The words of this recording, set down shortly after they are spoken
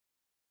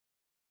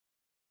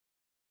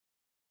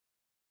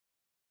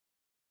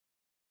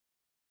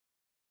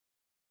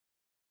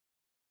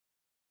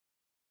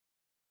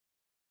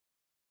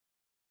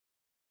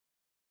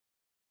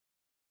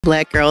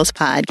Black Girls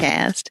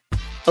Podcast,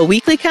 a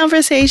weekly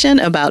conversation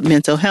about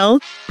mental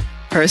health,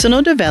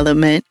 personal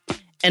development,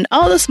 and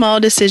all the small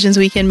decisions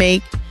we can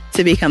make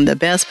to become the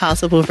best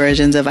possible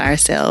versions of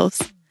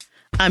ourselves.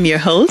 I'm your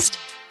host,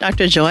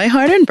 Dr. Joy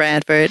Harden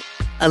Bradford,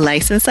 a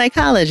licensed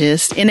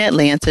psychologist in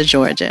Atlanta,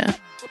 Georgia.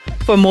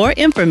 For more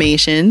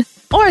information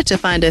or to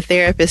find a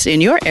therapist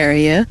in your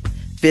area,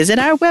 visit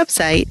our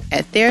website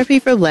at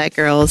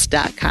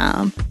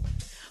therapyforblackgirls.com.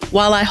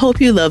 While I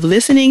hope you love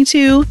listening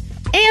to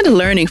and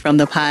learning from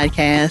the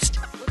podcast,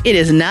 it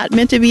is not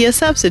meant to be a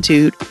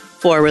substitute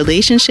for a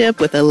relationship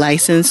with a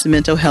licensed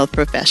mental health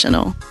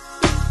professional.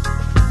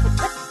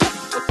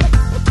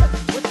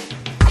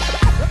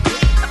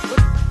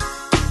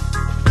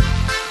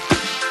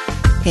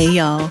 Hey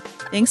y'all,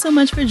 thanks so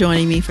much for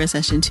joining me for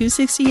session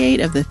 268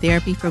 of the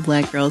Therapy for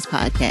Black Girls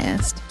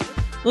podcast.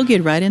 We'll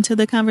get right into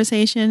the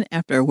conversation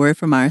after a word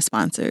from our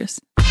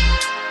sponsors.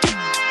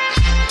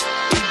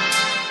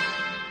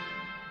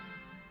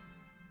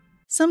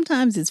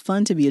 Sometimes it's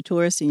fun to be a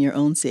tourist in your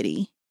own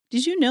city.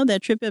 Did you know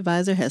that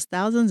TripAdvisor has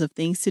thousands of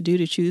things to do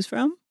to choose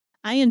from?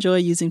 I enjoy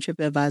using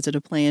TripAdvisor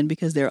to plan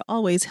because there are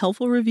always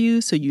helpful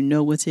reviews so you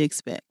know what to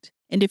expect.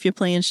 And if your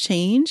plans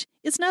change,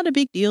 it's not a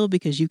big deal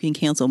because you can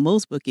cancel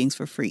most bookings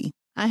for free.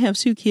 I have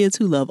 2 kids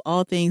who love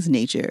all things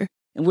nature,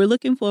 and we're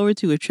looking forward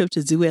to a trip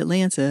to Zoo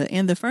Atlanta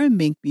and the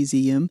Fernbank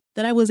Museum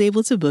that I was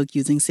able to book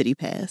using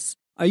CityPass.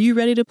 Are you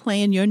ready to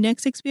plan your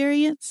next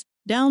experience?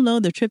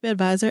 Download the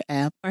TripAdvisor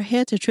app or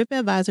head to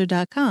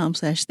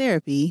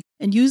tripadvisor.com/therapy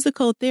and use the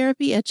code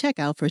therapy at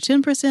checkout for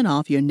 10%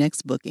 off your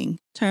next booking.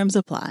 Terms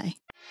apply.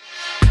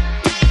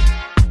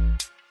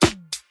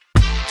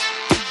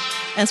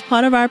 As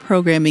part of our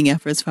programming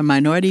efforts for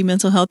Minority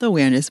Mental Health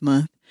Awareness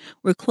Month,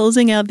 we're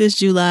closing out this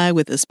July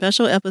with a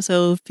special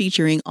episode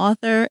featuring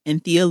author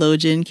and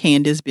theologian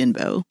Candice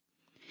Benbow.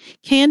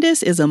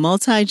 Candice is a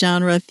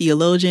multi-genre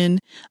theologian,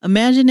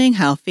 imagining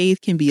how faith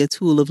can be a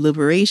tool of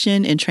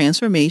liberation and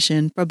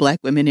transformation for Black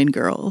women and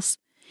girls.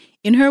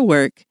 In her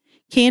work,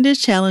 Candice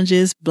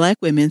challenges Black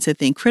women to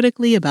think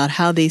critically about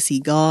how they see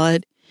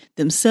God,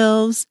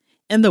 themselves,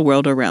 and the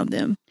world around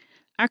them.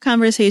 Our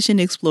conversation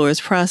explores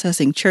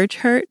processing church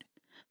hurt,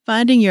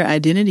 finding your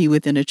identity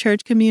within a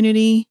church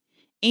community,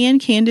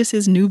 and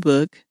Candice's new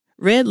book,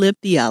 Red Lip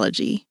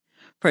Theology,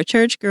 for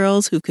church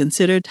girls who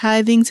consider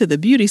tithing to the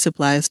beauty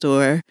supply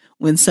store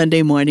when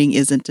Sunday morning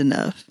isn't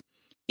enough.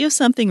 If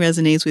something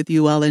resonates with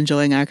you while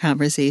enjoying our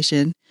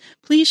conversation,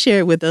 please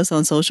share it with us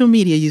on social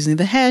media using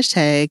the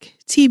hashtag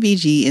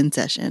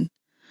TBGInSession.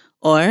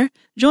 Or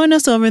join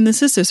us over in the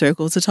Sister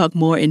Circle to talk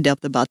more in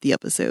depth about the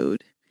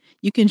episode.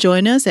 You can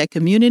join us at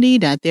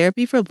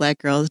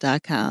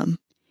community.therapyforblackgirls.com.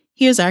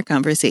 Here's our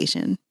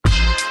conversation.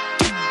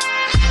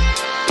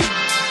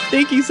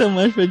 Thank you so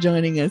much for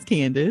joining us,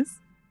 Candice.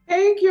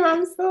 Thank you.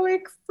 I'm so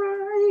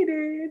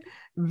excited.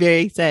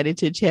 Very excited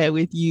to chat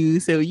with you.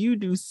 So you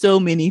do so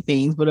many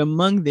things, but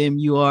among them,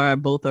 you are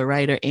both a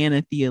writer and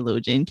a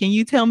theologian. Can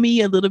you tell me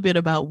a little bit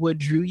about what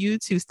drew you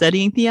to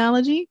studying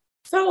theology?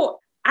 So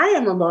I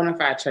am a bona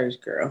fide church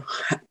girl.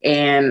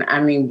 And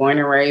I mean, born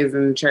and raised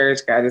in church,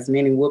 got as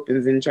many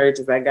whoopings in church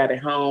as I got at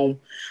home.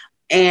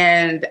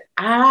 And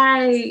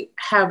I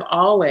have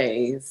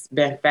always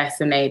been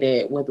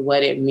fascinated with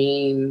what it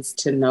means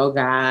to know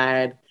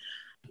God,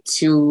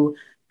 to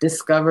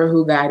discover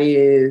who God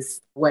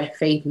is, what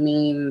faith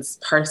means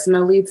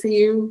personally to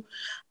you.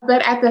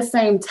 But at the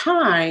same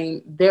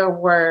time,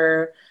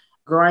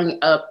 growing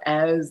up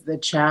as the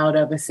child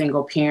of a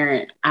single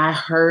parent, I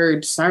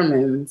heard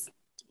sermons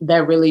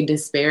that really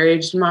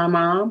disparaged my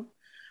mom,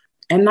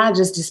 and not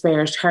just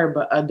disparaged her,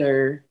 but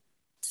other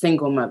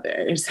single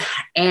mothers.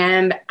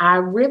 And I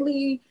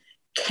really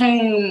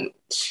came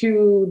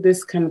to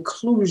this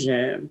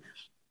conclusion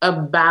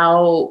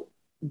about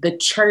the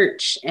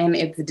church and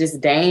its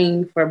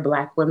disdain for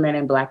Black women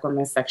and Black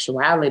women's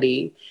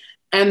sexuality.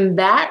 And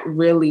that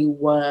really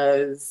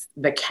was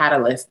the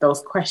catalyst,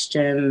 those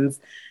questions,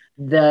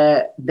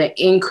 the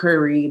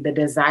inquiry, the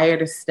desire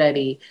to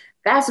study.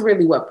 That's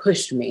really what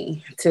pushed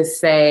me to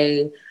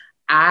say,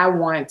 I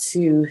want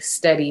to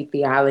study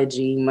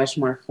theology much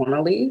more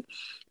formally,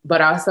 but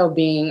also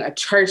being a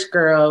church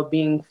girl,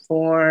 being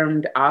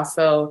formed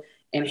also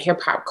in hip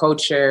hop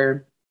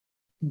culture,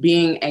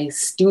 being a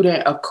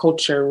student of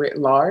culture writ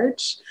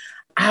large,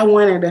 I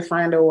wanted to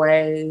find a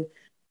way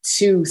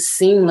to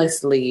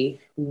seamlessly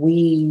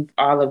weave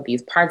all of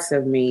these parts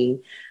of me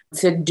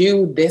to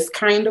do this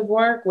kind of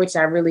work, which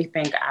I really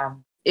think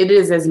it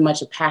is as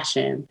much a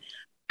passion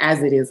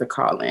as it is a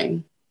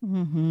calling.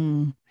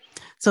 Mm-hmm.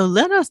 So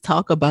let us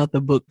talk about the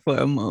book for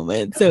a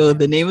moment. So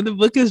the name of the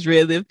book is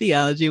Red Lip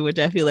Theology, which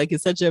I feel like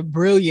is such a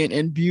brilliant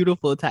and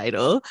beautiful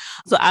title.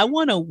 So I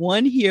want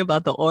to hear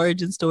about the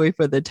origin story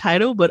for the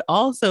title, but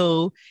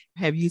also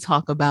have you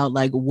talk about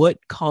like what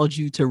caused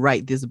you to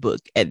write this book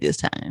at this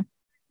time?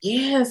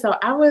 Yeah, so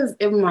I was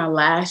in my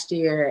last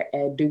year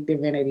at Duke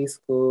Divinity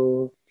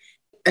School.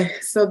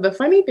 So the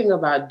funny thing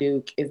about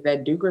Duke is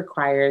that Duke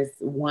requires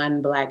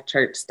one Black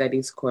church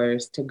studies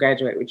course to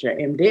graduate with your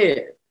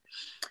MDiv.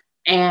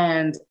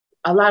 And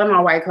a lot of my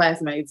white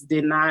classmates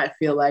did not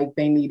feel like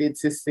they needed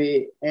to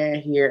sit and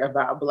hear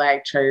about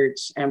Black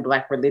church and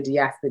Black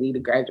religiosity to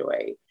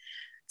graduate.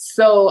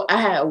 So I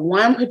had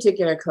one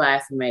particular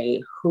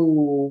classmate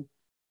who,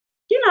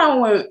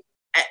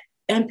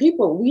 and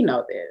people, we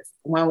know this,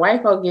 when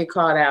white folk get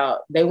called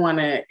out, they want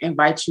to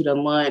invite you to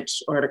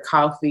lunch or to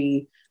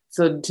coffee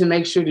to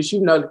make sure that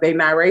you know that they're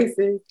not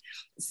racist.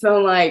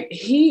 So like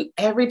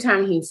every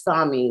time he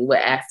saw me would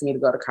ask me to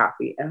go to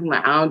coffee. And I'm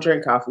like, I don't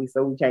drink coffee,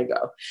 so we can't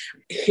go.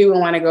 He would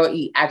want to go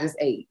eat. I just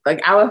ate.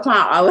 Like I would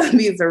find all of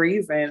these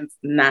reasons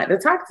not to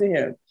talk to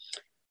him.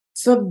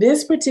 So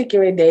this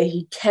particular day,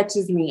 he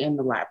catches me in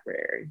the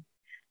library.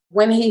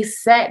 When he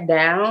sat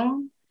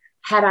down,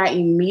 had I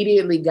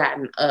immediately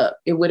gotten up,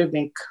 it would have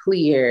been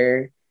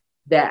clear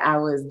that I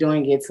was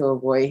doing it to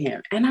avoid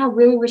him. And I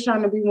really was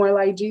trying to be more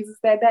like Jesus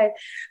that day.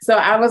 So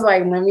I was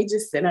like, let me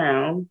just sit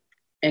down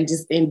and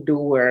just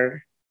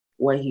endure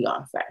what he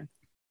all say.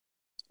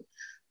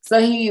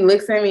 So he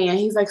looks at me and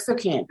he's like, so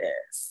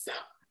Candice,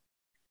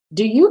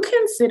 do you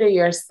consider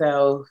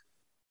yourself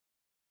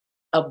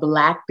a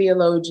Black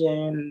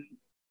theologian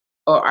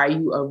or are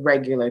you a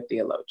regular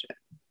theologian?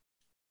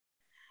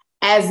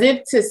 As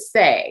if to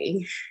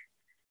say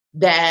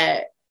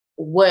that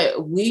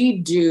what we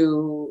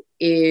do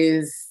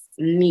is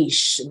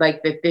niche,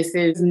 like that this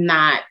is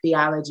not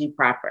theology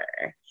proper.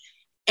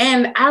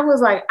 And I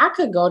was like, I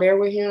could go there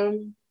with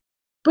him.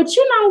 But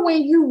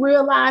when you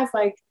realize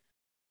like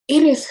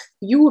it is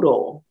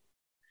futile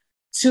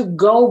to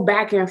go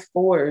back and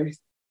forth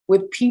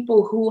with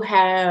people who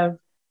have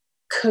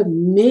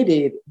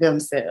committed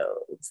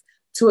themselves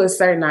to a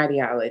certain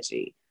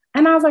ideology.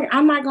 And I was like,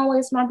 I'm not going to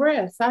waste my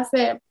breath. So I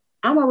said,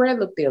 I'm a Red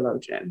Lip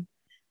theologian.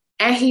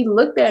 And he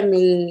looked at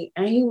me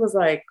and he was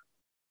like,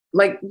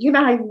 you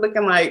know how he's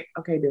looking like,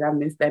 okay, did I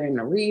miss that in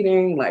the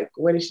reading? Like,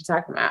 what is she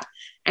talking about?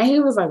 And he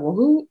was like,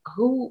 well,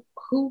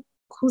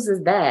 whose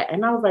is that?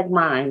 And I was like,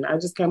 mine. I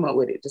just came up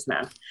with it just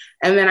now.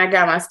 And then I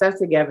got my stuff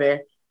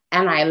together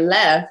and I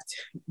left.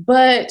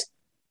 But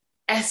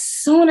as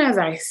soon as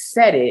I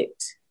said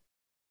it,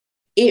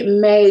 it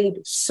made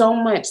so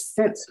much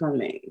sense for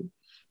me.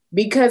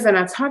 Because, and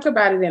I talk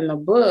about it in the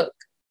book,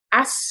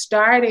 I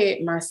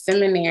started my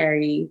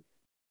seminary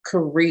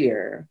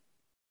career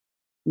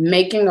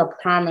making a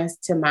promise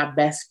to my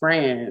best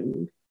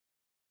friend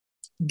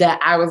that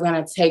I was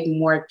going to take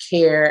more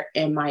care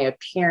in my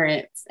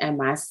appearance and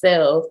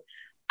myself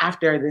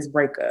after this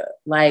breakup.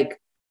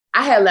 Like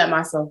I had let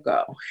myself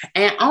go.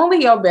 And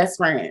only your best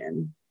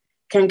friend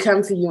can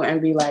come to you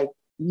and be like,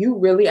 you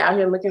really out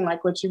here looking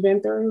like what you've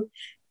been through?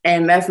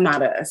 And that's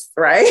not us,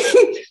 right?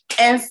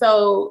 And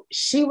so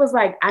she was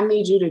like, I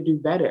need you to do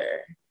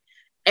better.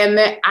 And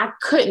that I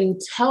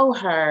couldn't tell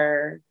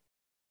her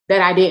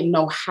that I didn't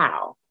know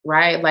how,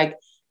 right? Like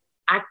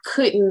I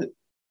couldn't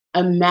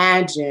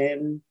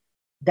imagine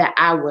that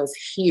I was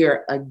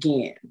here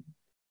again,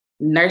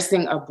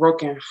 nursing a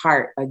broken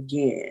heart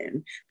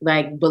again,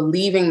 like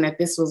believing that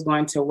this was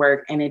going to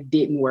work and it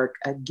didn't work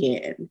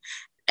again,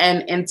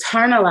 and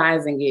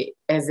internalizing it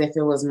as if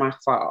it was my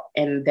fault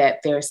and that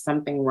there's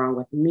something wrong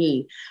with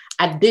me.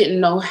 I didn't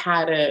know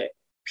how to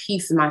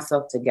piece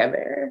myself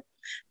together.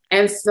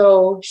 And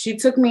so she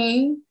took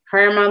me,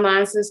 her and my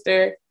line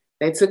sister,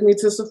 they took me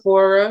to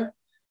Sephora.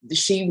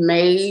 She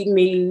made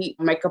me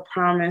make a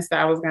promise that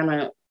I was going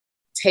to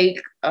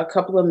take a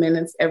couple of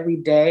minutes every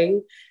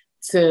day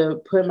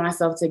to put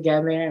myself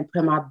together and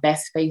put my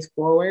best face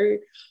forward.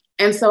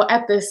 And so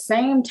at the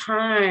same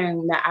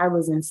time that I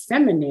was in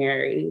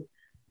seminary,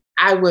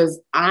 I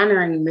was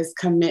honoring this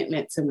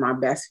commitment to my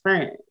best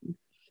friend.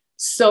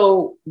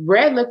 So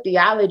Red Lip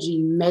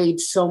Theology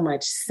made so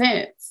much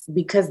sense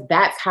because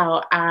that's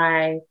how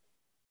I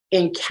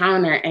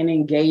encounter and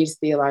engage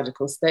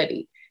theological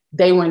study.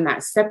 They were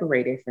not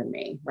separated from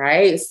me,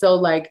 right? So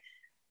like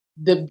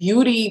the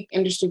beauty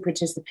industry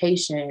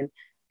participation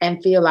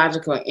and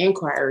theological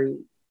inquiry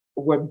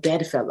were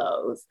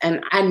bedfellows.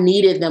 And I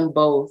needed them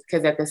both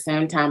because at the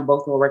same time,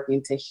 both were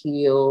working to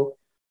heal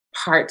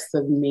parts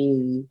of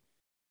me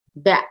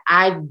that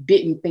I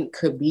didn't think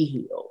could be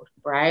healed,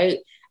 right?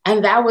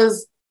 And that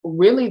was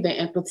really the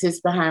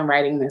impetus behind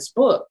writing this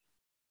book.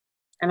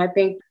 And I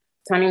think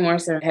Toni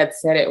Morrison had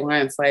said it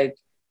once, like,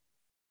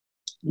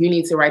 you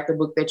need to write the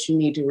book that you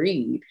need to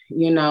read,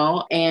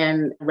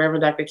 And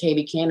Reverend Dr.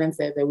 Katie Cannon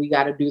said that we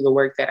got to do the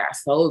work that our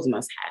souls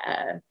must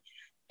have.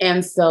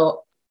 And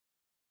so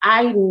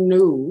I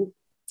knew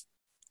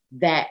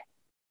that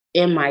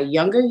in my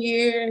younger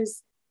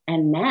years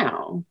and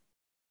now,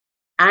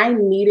 I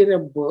needed a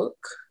book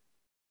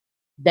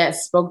that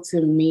spoke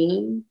to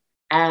me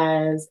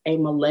as a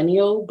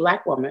millennial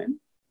Black woman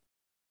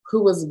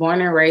who was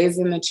born and raised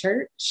in the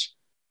church,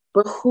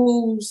 but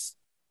whose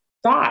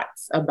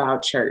thoughts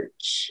about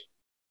church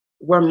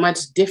were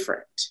much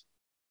different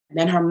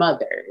than her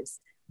mother's,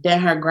 than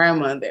her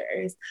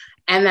grandmother's,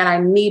 and that I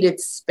needed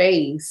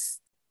space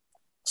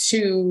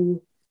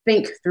to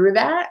think through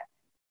that.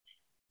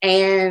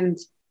 And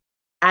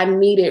I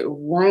needed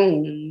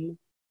room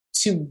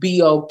to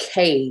be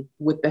okay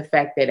with the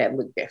fact that it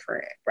looked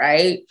different,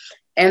 right?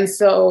 And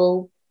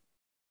so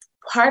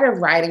part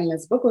of writing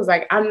this book was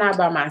like, I'm not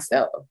by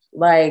myself.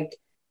 Like,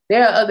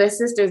 there are other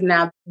sisters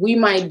now. We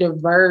might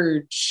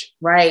diverge,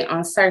 right,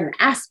 on certain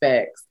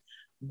aspects,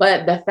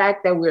 but the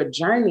fact that we're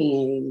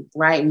journeying,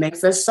 right,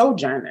 makes us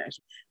sojourners.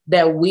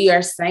 That we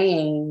are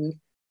saying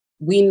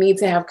we need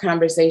to have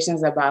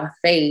conversations about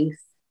faith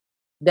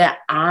that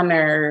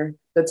honor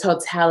the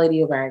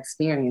totality of our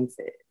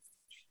experiences,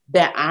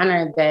 that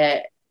honor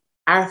that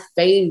our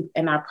faith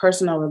and our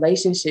personal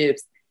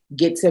relationships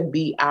get to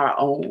be our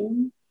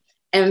own.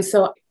 And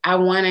so I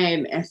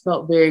wanted and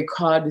felt very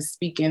called to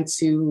speak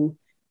into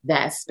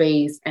that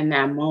space and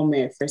that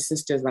moment for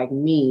sisters like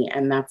me.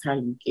 And that's how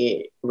you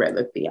get Red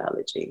Lip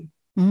Theology.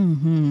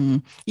 Mm-hmm.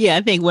 Yeah,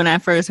 I think when I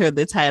first heard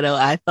the title,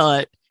 I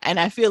thought, and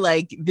I feel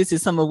like this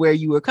is some of where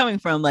you were coming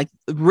from, like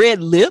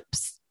red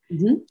lips.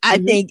 Mm-hmm. I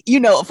think, you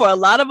know, for a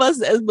lot of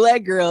us as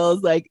Black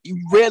girls, like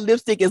red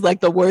lipstick is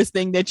like the worst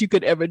thing that you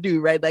could ever do,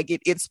 right? Like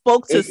it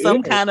spoke to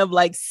some kind of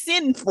like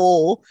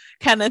sinful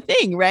kind of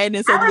thing, right?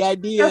 And so the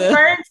idea.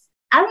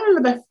 I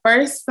remember the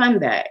first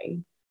Sunday,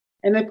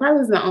 and it probably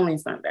was the only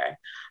Sunday,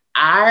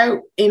 I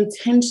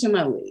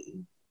intentionally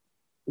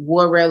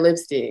wore red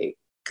lipstick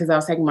because I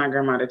was taking my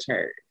grandma to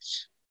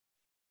church.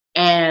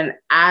 And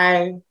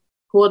I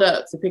pulled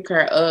up to pick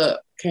her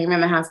up, came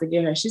in the house to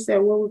get her. She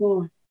said, "Where we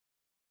going?"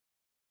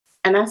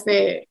 And I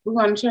said, "We're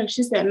going to church."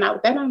 She said, "No,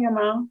 that on your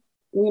mouth.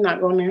 We're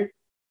not going there."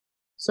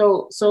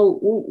 So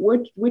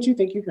what you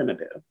think you're gonna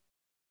do?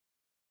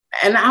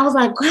 And I was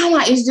like,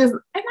 "Grandma, it's just,"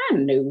 and I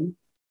knew.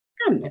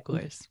 Of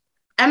course.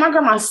 And my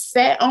grandma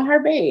sat on her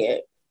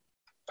bed,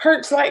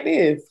 perched like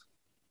this.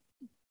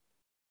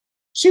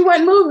 She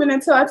wasn't moving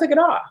until I took it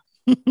off.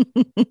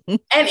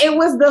 And it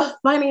was the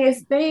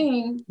funniest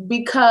thing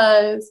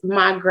because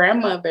my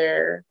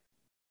grandmother,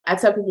 I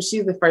tell people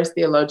she's the first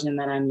theologian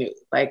that I knew.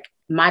 Like,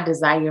 my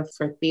desire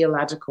for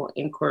theological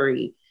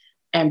inquiry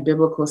and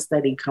biblical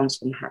study comes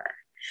from her.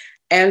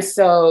 And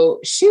so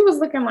she was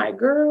looking like,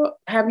 "Girl,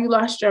 have you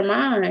lost your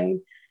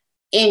mind?"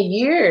 In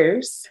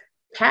years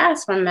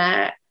past from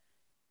that,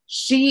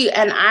 she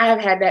and I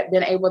have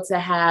been able to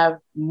have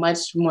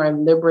much more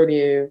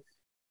liberative,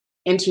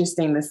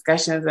 interesting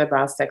discussions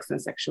about sex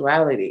and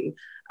sexuality,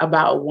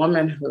 about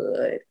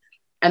womanhood,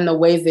 and the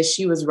ways that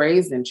she was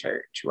raised in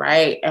church,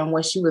 right? And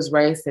what she was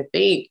raised to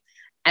think,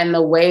 and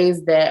the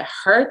ways that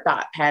her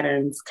thought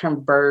patterns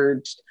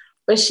converged,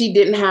 but she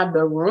didn't have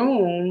the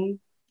room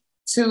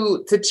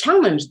to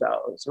challenge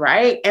those,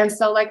 right? And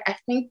so, like, I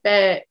think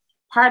that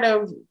part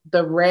of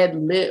the red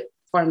lip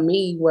for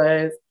me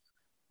was,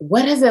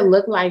 what does it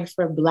look like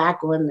for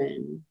Black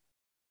women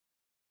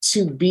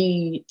to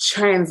be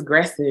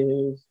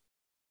transgressive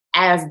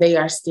as they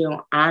are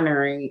still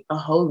honoring a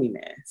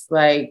holiness?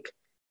 Like,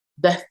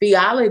 the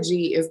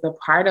theology is the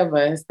part of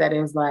us that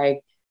is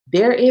like,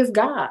 there is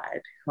God,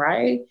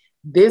 right?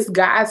 This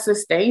God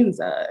sustains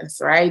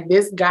us, right?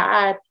 This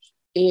God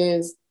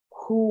is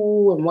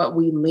who and what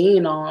we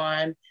lean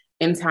on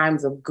in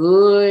times of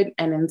good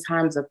and in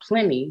times of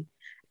plenty.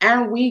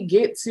 And we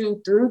get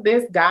to, through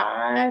this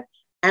God,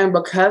 and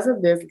because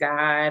of this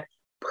God,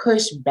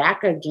 push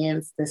back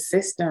against the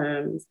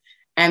systems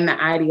and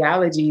the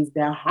ideologies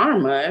that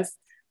harm us,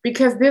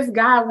 because this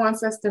God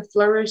wants us to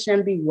flourish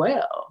and be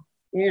well.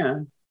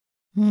 Yeah.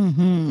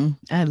 Mm-hmm.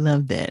 I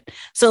love that.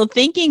 So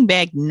thinking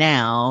back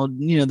now,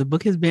 you know, the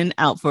book has been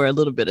out for a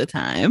little bit of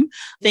time.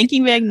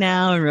 Thinking back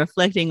now and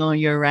reflecting on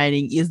your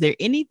writing, is there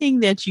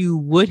anything that you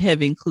would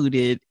have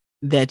included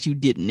that you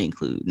didn't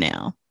include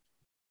now?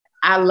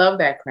 I love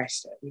that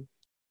question.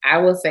 I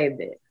will say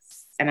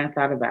this, and I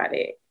thought about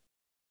it.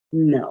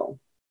 No.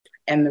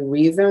 And the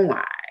reason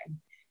why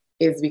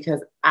is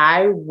because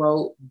I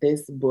wrote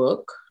this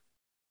book,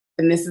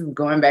 and this is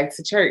going back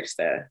to church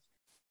stuff.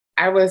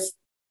 I was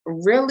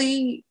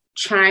really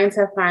trying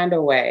to find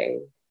a way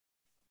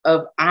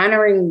of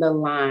honoring the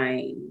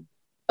line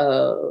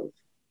of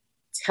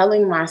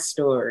telling my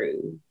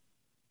story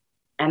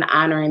and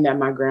honoring that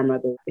my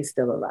grandmother is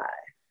still alive.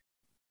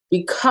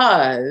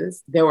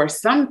 Because there were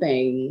some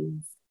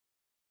things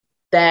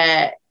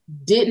that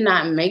did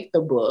not make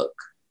the book,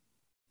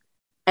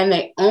 and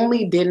they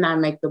only did not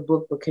make the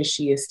book because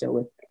she is still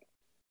with me.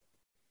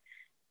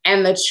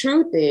 And the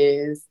truth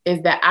is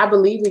that I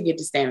believe we get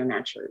to stand in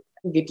our truth.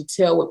 We get to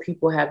tell what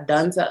people have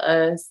done to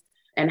us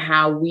and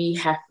how we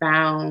have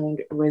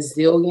found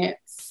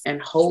resilience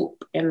and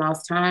hope in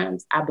those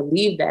times. I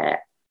believe that.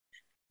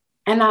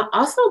 And I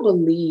also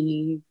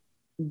believe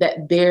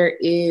that there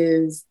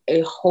is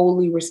a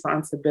holy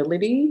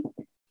responsibility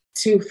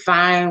to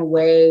find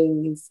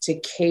ways to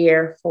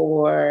care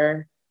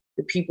for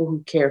the people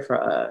who care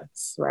for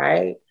us,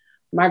 right?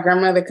 My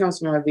grandmother comes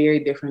from a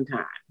very different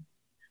time.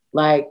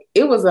 Like,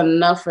 it was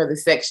enough for the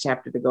sex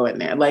chapter to go in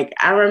there. Like,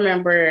 I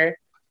remember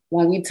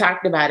when we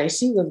talked about it,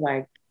 she was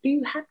like, "Do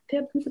you have to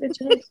tell people to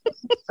change?"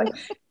 Like,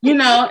 you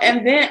know,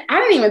 and then I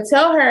didn't even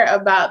tell her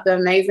about the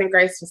Amazing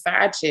Grace for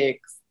Side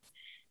Chicks.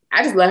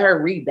 I just let her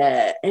read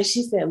that. And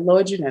she said,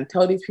 "Lord, you done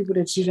told these people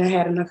that you done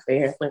had an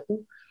affair." Like,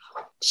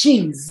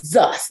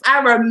 Jesus.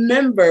 I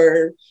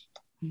remember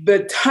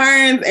the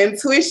turns and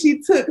twists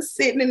she took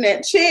sitting in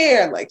that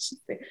chair. Like, she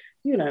said,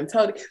 you done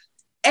told it.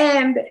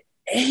 And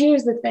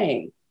here's the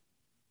thing.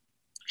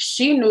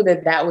 She knew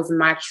that that was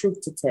my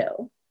truth to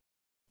tell.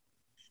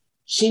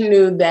 She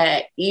knew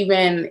that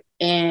even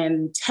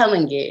in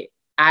telling it,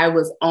 I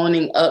was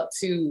owning up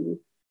to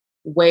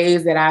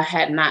ways that I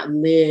had not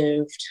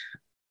lived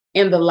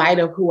in the light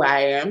of who I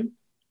am.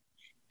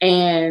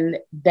 And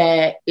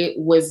that it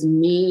was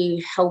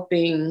me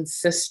helping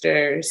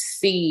sisters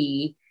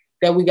see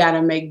that we got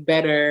to make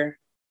better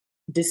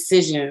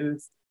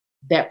decisions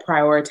that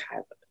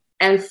prioritize it.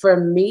 And for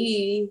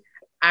me,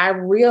 I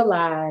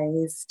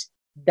realized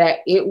that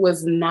it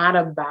was not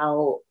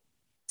about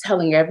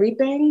telling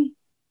everything,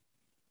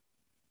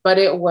 but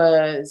it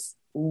was,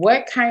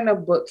 what kind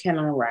of book can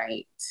I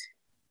write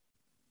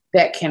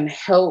that can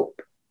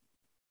help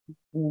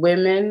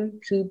women,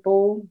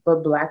 people,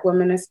 but Black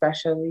women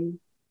especially,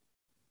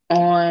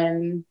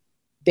 on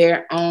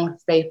their own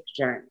faith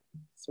journeys,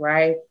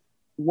 right?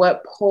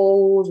 What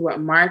polls,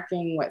 what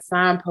marking, what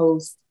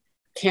signposts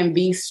can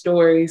be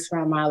stories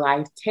from my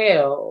life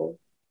tell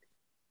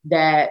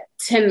that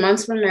 10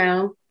 months from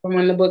now, from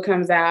when the book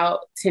comes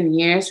out, 10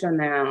 years from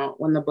now,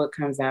 when the book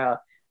comes out,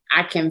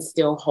 I can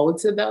still hold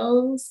to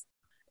those.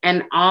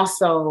 And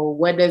also,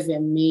 what does it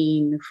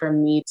mean for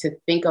me to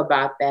think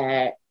about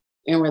that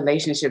in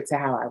relationship to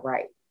how I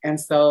write? And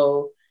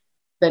so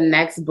the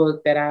next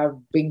book that I've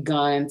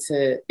begun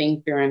to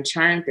think through and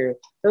churn through,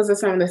 those are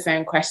some of the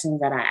same questions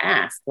that I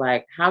ask.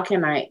 Like, how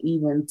can I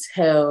even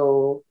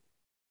tell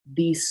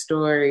these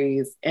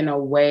stories in a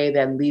way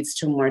that leads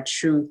to more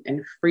truth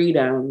and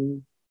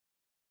freedom,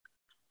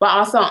 but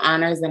also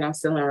honors that I'm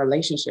still in a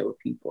relationship with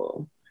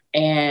people?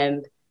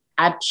 And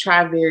I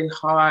try very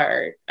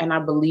hard, and I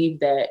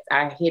believe that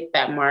I hit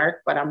that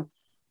mark, but I'm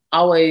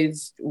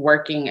always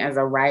working as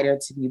a writer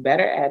to be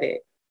better at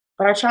it.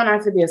 But I try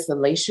not to be a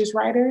salacious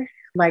writer.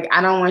 Like,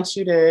 I don't want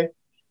you to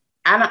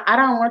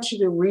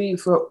read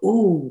for,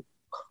 ooh,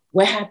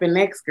 what happened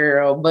next,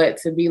 girl? But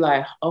to be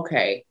like,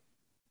 okay,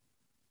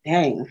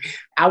 dang,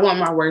 I want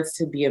my words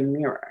to be a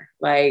mirror.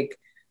 Like,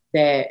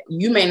 that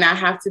you may not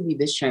have to be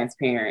this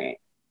transparent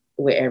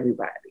with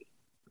everybody,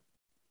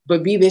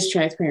 but be this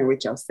transparent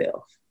with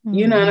yourself. Mm-hmm.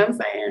 You know what I'm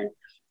saying?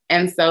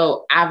 And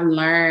so I've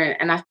learned,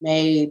 and I've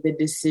made the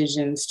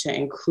decisions to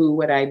include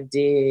what I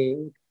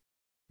did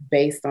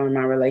based on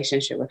my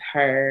relationship with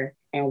her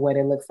and what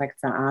it looks like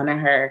to honor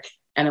her.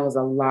 And it was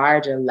a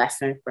larger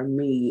lesson for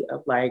me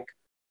of like,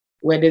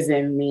 what does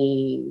it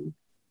mean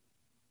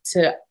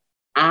to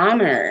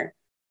honor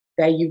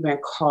that you've been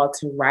called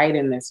to write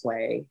in this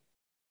way,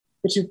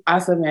 but you've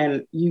also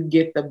been, you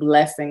get the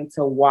blessing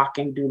to walk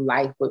and do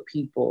life with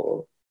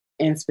people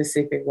in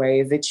specific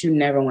ways that you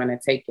never want to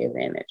take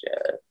advantage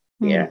of.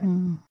 Yeah.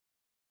 Mm-hmm.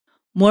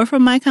 More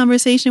from my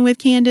conversation with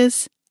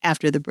Candice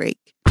after the break.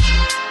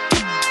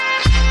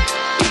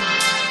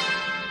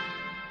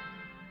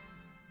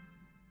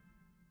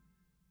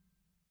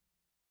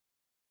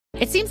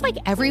 It seems like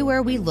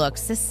everywhere we look,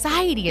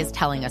 society is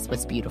telling us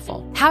what's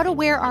beautiful, how to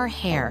wear our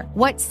hair,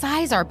 what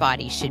size our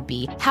body should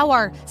be, how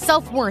our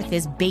self-worth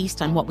is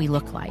based on what we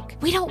look like.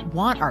 We don't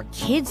want our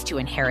kids to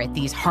inherit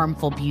these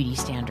harmful beauty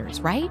standards,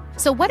 right?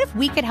 So what if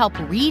we could help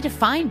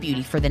redefine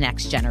beauty for the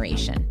next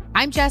generation?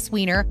 I'm Jess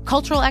Weiner,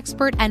 cultural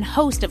expert and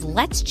host of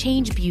Let's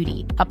Change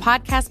Beauty, a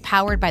podcast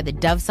powered by the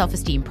Dove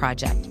Self-Esteem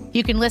Project.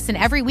 You can listen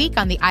every week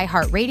on the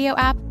iHeartRadio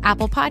app,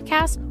 Apple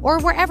Podcasts, or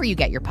wherever you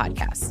get your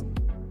podcasts.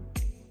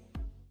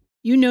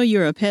 You know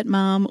you're a pet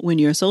mom when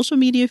your social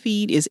media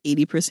feed is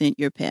 80%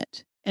 your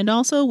pet. And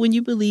also when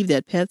you believe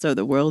that pets are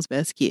the world's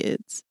best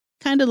kids.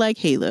 Kind of like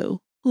Halo,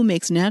 who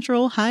makes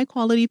natural,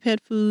 high-quality pet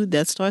food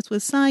that starts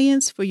with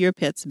science for your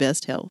pet's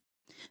best health.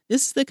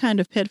 This is the kind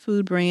of pet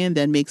food brand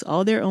that makes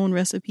all their own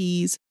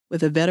recipes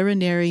with a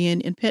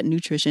veterinarian and pet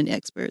nutrition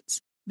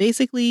experts.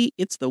 Basically,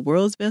 it's the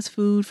world's best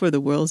food for the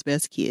world's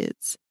best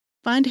kids.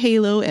 Find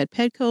Halo at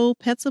Petco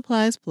Pet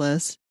Supplies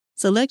Plus,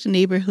 select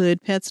neighborhood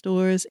pet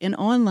stores, and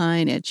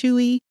online at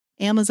Chewy,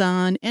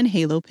 Amazon, and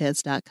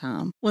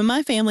halopets.com. When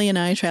my family and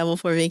I travel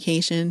for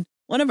vacation,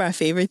 one of our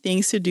favorite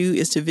things to do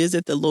is to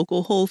visit the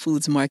local Whole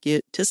Foods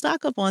market to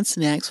stock up on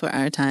snacks for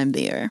our time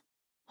there.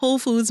 Whole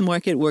Foods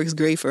market works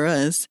great for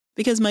us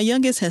because my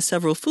youngest has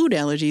several food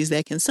allergies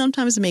that can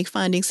sometimes make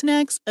finding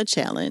snacks a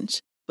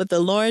challenge. But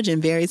the large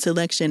and varied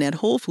selection at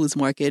Whole Foods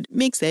market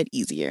makes that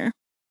easier.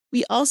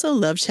 We also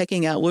love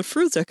checking out what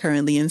fruits are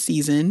currently in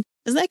season,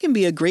 as that can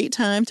be a great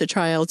time to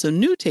try out some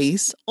new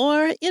tastes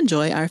or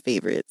enjoy our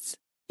favorites.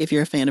 If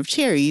you're a fan of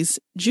cherries,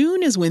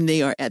 June is when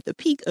they are at the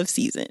peak of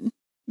season.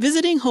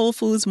 Visiting Whole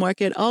Foods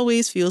Market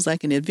always feels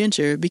like an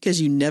adventure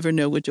because you never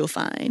know what you'll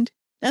find.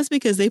 That's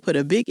because they put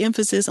a big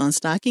emphasis on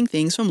stocking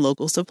things from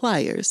local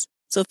suppliers.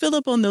 So fill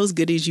up on those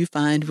goodies you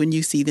find when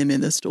you see them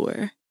in the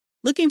store.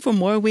 Looking for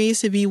more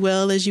ways to be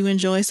well as you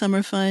enjoy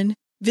summer fun?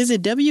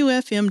 Visit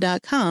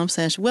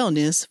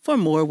WFM.com/wellness for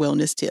more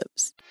wellness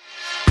tips.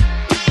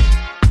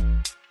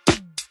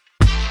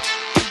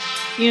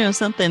 You know,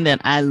 something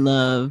that I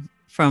love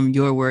from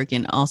your work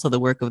and also the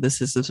work of the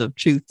Sisters of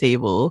Truth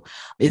table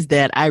is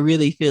that I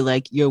really feel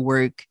like your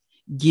work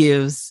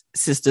gives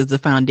sisters the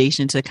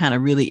foundation to kind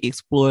of really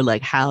explore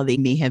like how they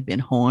may have been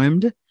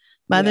harmed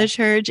by the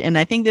church. And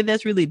I think that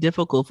that's really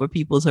difficult for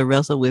people to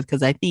wrestle with,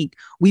 because I think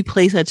we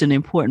play such an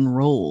important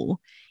role,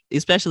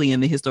 especially in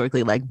the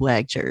historically like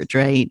Black church,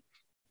 right?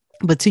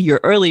 But to your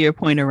earlier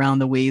point around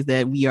the ways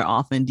that we are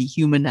often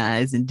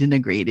dehumanized and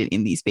denigrated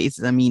in these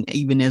spaces, I mean,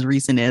 even as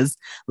recent as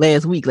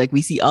last week, like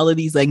we see all of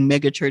these like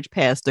mega church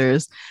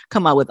pastors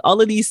come out with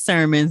all of these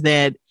sermons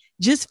that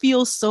just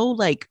feel so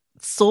like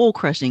soul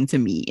crushing to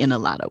me in a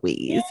lot of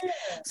ways. Yeah.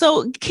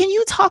 So can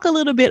you talk a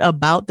little bit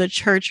about the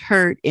church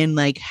hurt and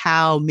like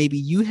how maybe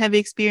you have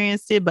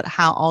experienced it, but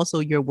how also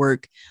your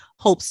work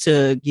hopes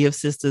to give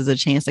sisters a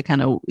chance to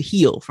kind of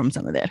heal from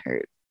some of that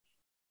hurt?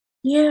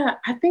 Yeah,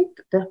 I think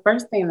the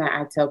first thing that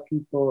I tell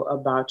people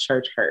about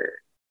church hurt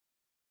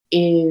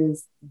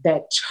is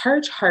that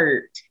church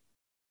hurt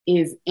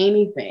is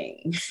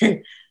anything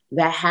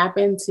that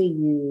happened to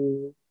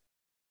you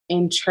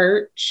in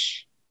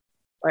church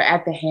or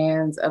at the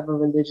hands of a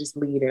religious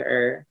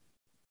leader,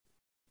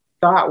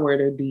 thought,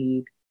 word, or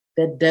deed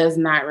that does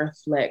not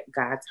reflect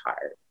God's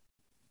heart.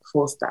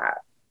 Full stop.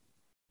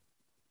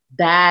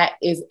 That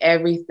is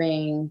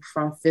everything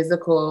from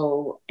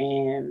physical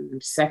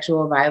and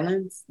sexual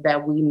violence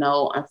that we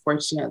know,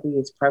 unfortunately,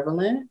 is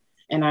prevalent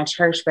in our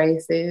church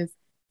spaces.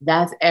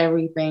 That's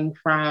everything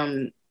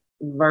from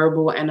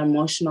verbal and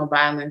emotional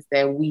violence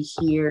that we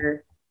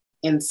hear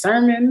in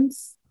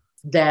sermons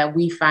that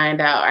we find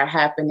out are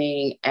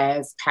happening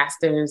as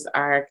pastors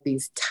are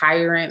these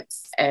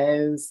tyrants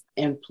as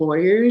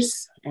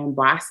employers and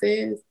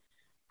bosses.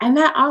 And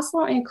that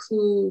also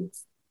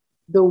includes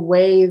the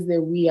ways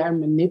that we are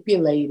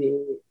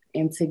manipulated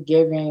into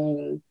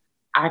giving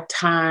our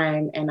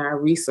time and our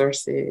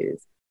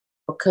resources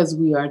because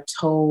we are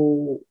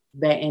told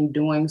that in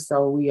doing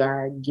so, we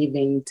are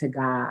giving to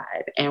God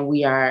and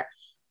we are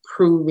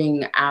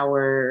proving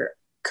our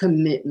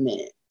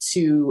commitment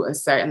to a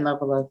certain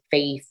level of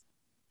faith.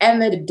 And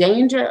the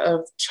danger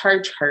of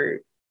church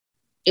hurt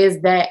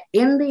is that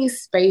in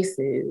these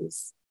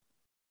spaces,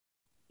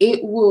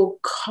 it will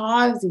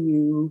cause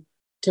you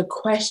to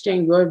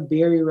question your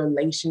very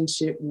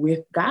relationship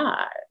with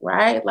God,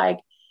 right? Like,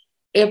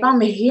 if I'm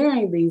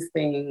hearing these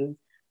things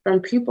from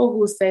people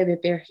who say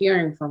that they're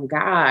hearing from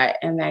God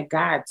and that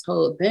God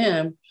told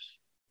them,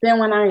 then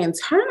when I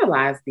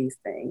internalize these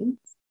things,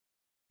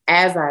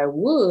 as I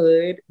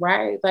would,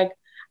 right? Like,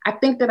 I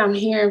think that I'm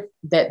hearing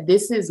that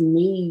this is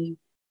me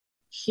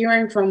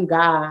hearing from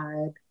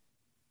God,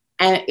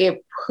 and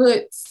it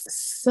puts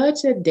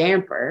such a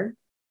damper,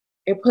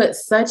 it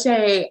puts such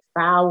a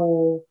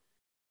foul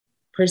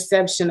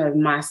perception of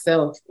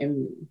myself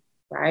in me,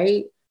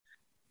 right?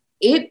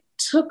 It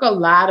took a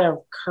lot of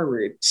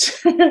courage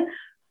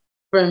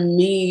for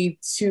me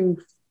to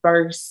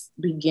first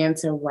begin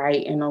to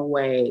write in a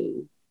way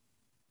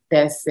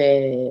that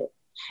said,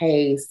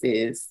 hey,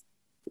 sis,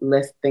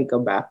 let's think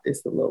about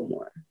this a little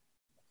more.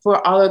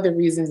 For all of the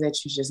reasons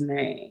that you just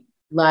named.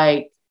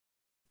 Like,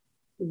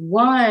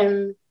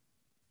 one,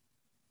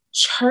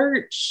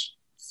 church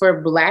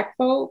for Black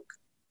folk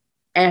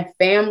and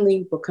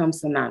family become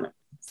synonymous.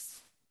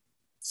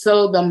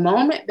 So the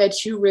moment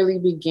that you really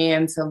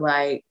begin to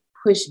like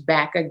push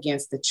back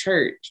against the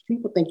church,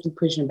 people think you're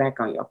pushing back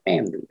on your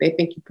family. They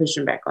think you're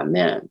pushing back on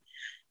them.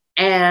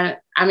 And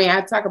I mean,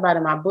 I talk about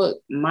in my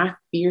book, my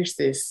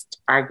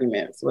fiercest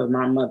arguments with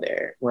my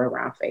mother were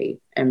around faith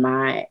and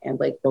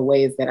like the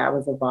ways that I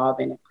was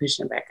evolving and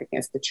pushing back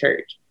against the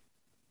church.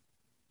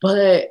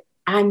 But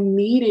I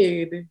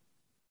needed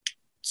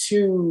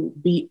to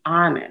be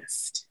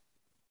honest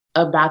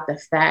about the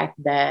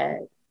fact that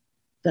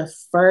the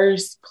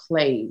first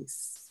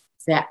place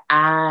that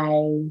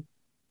I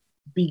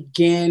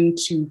began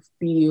to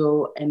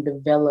feel and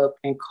develop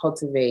and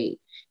cultivate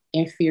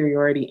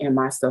inferiority in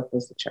myself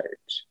was the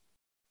church.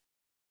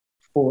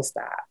 Full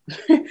stop.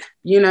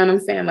 You know what I'm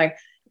saying? Like,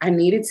 I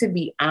needed to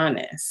be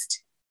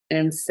honest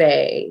and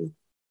say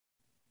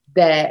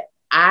that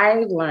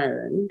I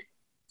learned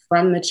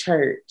from the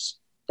church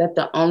that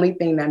the only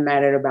thing that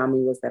mattered about me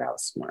was that I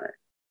was smart.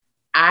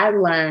 I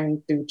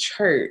learned through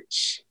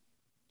church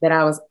that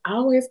I was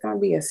always going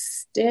to be a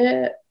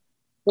step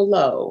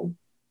below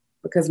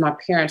because my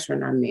parents were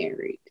not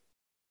married.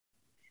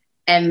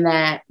 And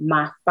that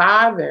my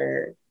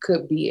father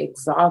could be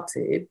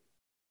exalted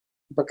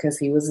because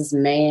he was this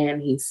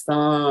man, he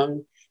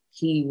sung,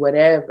 he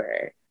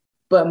whatever.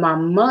 But my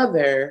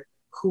mother,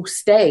 who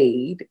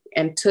stayed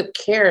and took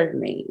care of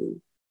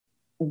me,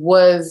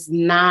 was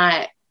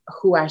not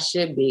who I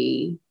should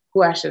be,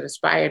 who I should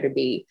aspire to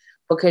be.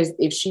 Because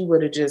if she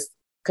would have just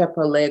kept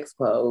her legs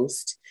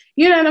closed,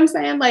 you know what I'm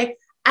saying? Like,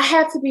 I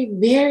had to be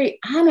very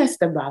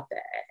honest about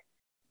that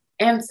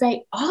and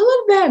say, all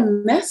of that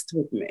messed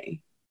with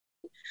me.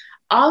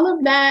 All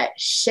of that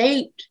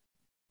shaped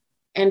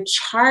and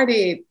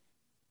charted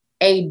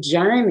a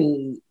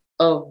journey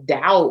of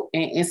doubt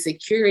and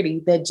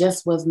insecurity that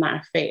just was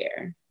not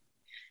fair.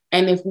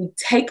 And if we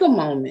take a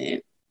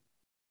moment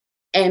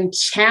and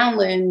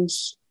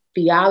challenge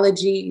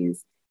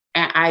theologies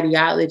and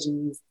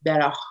ideologies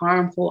that are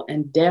harmful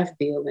and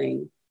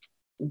death-dealing,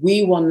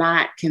 we will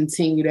not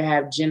continue to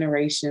have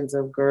generations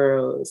of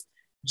girls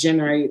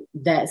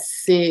that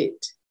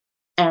sit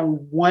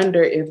and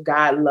wonder if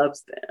God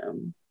loves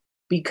them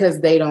because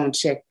they don't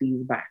check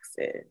these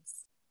boxes.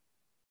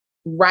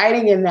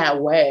 Writing in that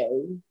way,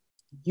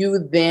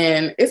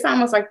 it's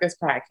almost like this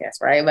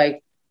podcast, right?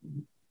 Like,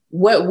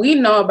 what we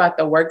know about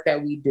the work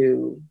that we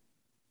do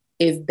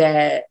is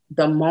that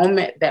the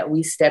moment that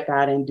we step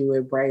out and do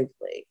it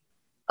bravely,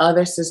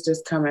 other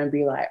sisters come and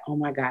be like, oh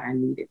my God, I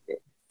needed this.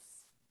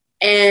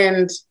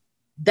 And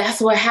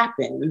that's what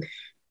happened,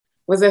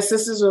 was that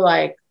sisters were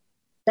like,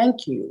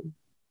 thank you.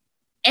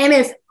 And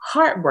it's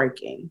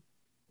heartbreaking,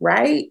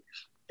 right?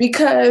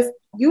 Because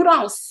you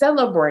don't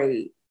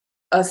celebrate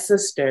a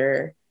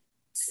sister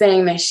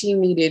saying that she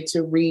needed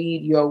to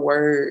read your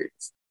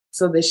words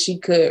so that she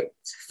could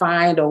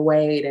find a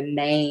way to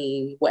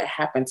name what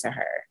happened to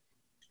her.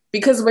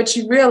 Because what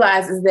you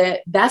realize is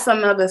that that's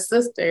another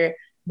sister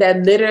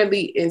that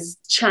literally is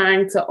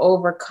trying to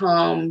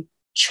overcome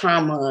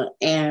trauma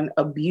and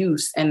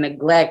abuse and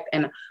neglect.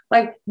 And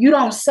like, you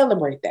don't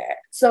celebrate that.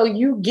 So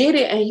you get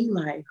it and you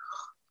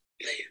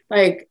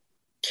like,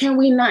 can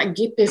we not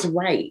get this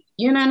right?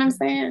 You know what I'm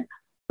saying?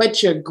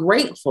 But you're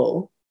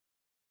grateful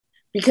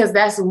because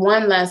that's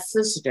one less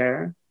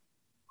sister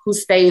who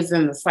stays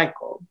in the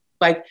cycle.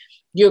 Like,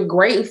 you're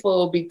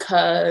grateful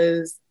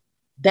because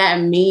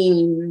that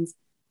means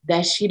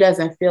that she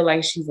doesn't feel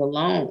like she's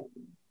alone.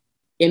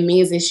 It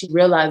means that she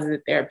realizes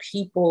that there are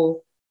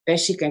people that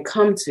she can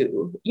come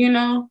to, you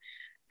know?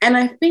 And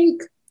I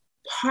think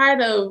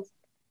part of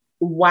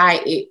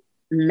why it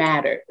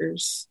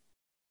matters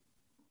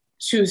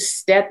to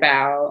step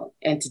out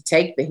and to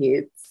take the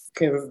hits,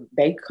 because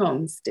they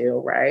come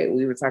still, right?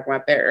 We were talking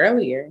about that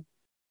earlier,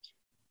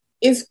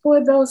 is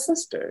for those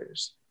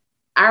sisters.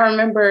 I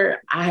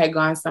remember I had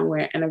gone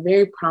somewhere and a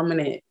very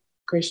prominent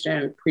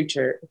Christian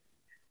preacher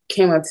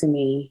came up to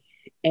me,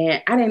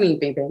 and I didn't even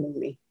think they knew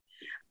me.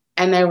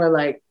 And they were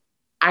like,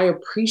 I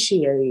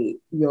appreciate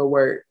your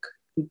work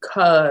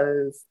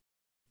because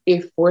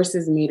it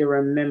forces me to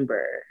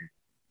remember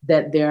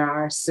that there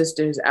are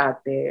sisters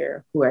out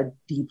there who are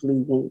deeply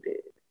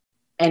wounded.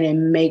 And it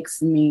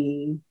makes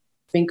me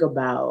think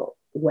about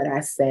what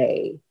I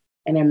say.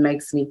 And it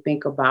makes me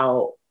think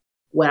about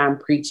what I'm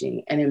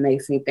preaching. And it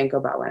makes me think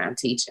about what I'm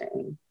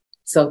teaching.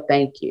 So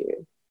thank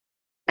you.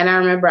 And I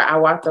remember I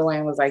walked away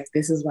and was like,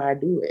 this is why I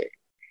do it.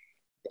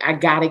 I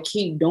got to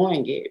keep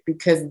doing it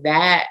because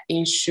that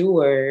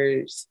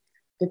ensures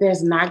that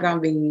there's not going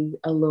to be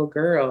a little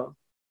girl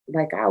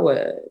like I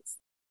was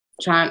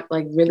trying,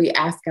 like really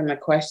asking the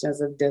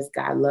questions of, does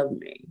God love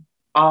me?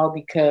 All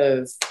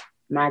because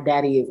my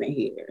daddy isn't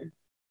here.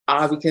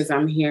 All because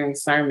I'm hearing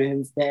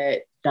sermons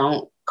that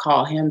don't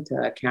call him to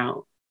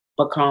account,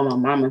 but call my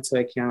mama to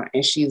account.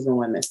 And she's the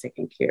one that's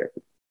taking care of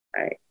me,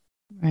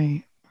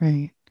 right?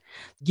 Right.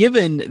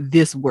 Given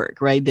this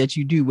work, right, that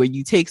you do where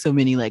you take so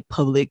many like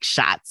public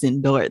shots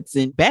and darts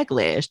and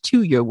backlash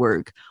to your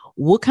work,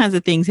 what kinds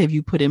of things have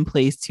you put in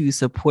place to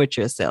support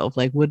yourself?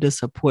 Like, what does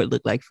support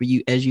look like for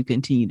you as you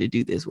continue to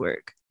do this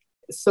work?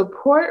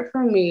 Support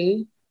for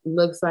me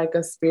looks like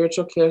a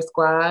spiritual care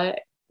squad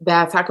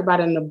that I talk about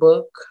in the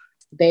book.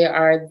 They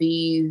are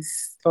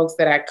these folks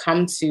that I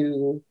come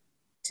to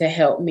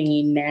help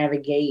me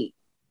navigate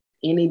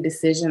any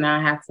decision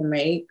I have to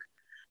make,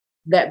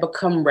 that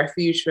become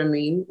refuge for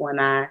me when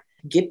I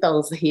get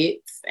those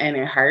hits and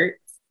it hurts.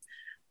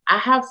 I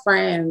have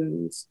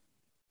friends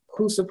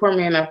who support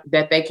me enough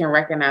that they can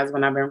recognize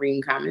when I've been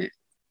reading comments,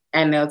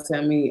 and they'll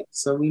tell me,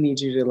 so we need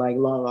you to like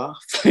log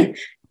off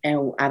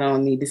and I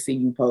don't need to see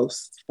you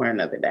post for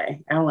another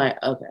day. I'm like,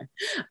 okay.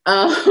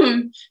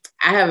 I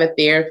have a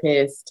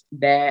therapist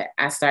that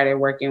I started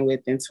working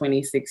with in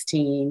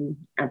 2016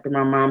 after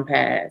my mom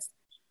passed.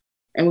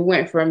 And we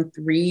went from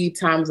 3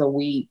 times a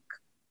week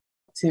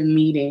to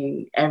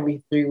meeting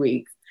every 3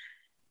 weeks.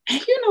 And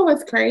you know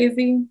what's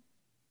crazy?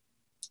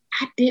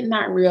 I did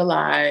not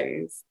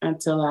realize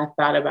until I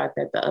thought about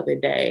that the other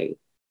day,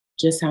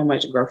 just how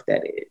much growth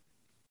that is,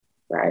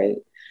 right?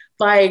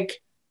 Like,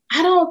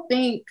 I don't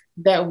think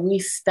that we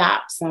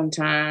stop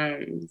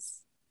sometimes,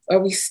 or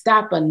we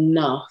stop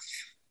enough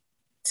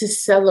to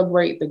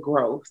celebrate the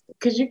growth.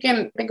 Because you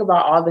can think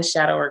about all the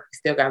shadow work you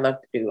still got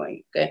left to do.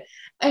 And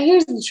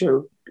here's the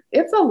truth.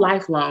 It's a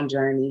lifelong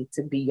journey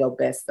to be your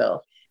best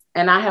self.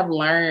 And I have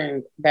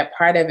learned that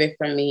part of it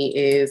for me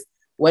is,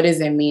 what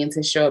does it mean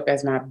to show up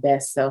as my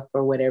best self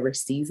for whatever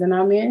season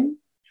I'm in?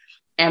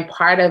 And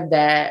part of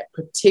that,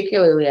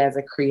 particularly as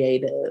a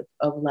creative,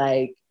 of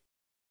like,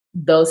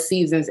 those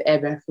seasons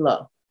ebb and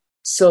flow.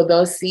 So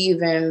those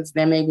seasons,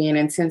 there may be an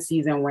intense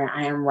season where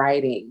I am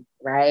writing,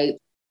 right?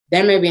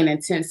 There may be an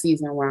intense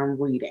season where I'm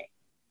reading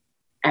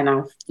and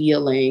I'm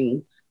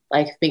feeling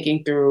like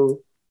thinking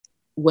through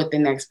what the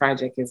next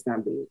project is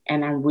going to be.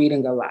 And I'm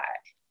reading a lot.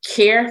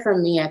 Care for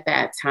me at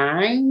that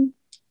time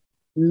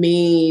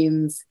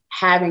means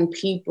having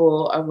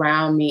people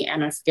around me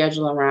and a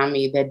schedule around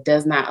me that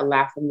does not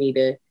allow for me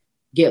to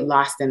get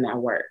lost in that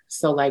work.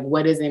 So like,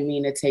 what does it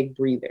mean to take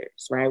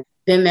breathers, right?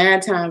 Then there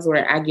are times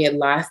where I get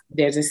lost.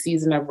 There's a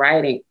season of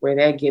writing where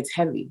that gets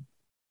heavy,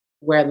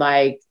 where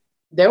like,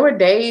 there were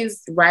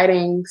days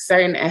writing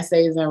certain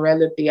essays in Red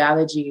Lip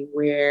Theology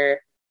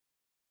where,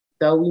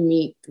 though we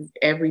meet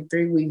every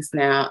 3 weeks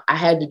now, I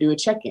had to do a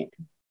check-in,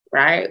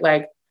 right?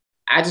 Like,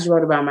 I just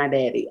wrote about my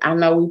daddy. I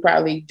know we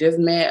probably just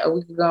met a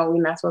week ago.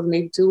 We're not supposed to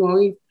meet 2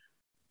 weeks.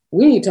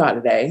 We need to talk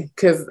today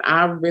because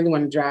I really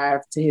want to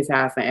drive to his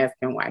house and ask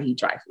him why he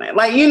trifling.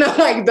 Like, you know,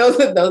 like those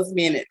are those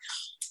minutes.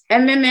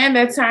 And then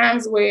there are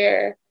times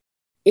where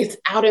it's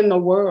out in the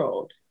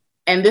world.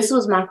 And this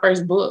was my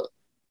first book.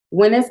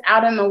 When it's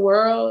out in the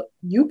world,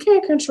 you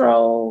can't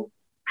control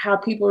how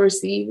people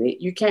receive it.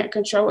 You can't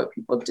control what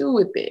people do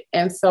with it.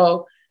 And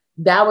so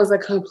that was a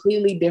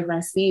completely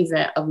different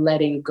season of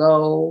letting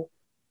go,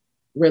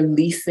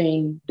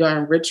 releasing,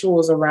 doing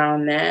rituals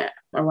around that,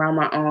 around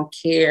my own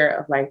care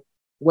of like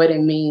what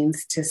it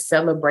means to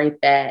celebrate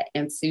that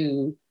and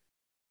to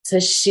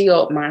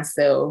shield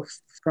myself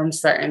from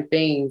certain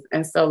things.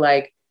 And so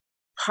like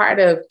part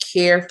of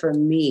care for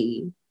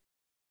me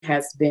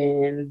has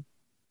been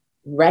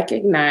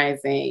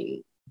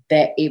recognizing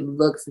that it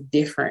looks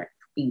different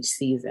each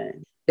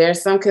season.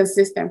 There's some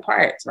consistent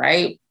parts,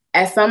 right?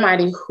 As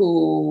somebody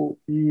who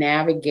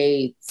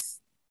navigates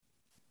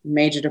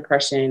major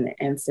depression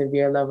and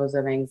severe levels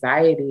of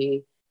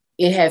anxiety,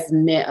 it has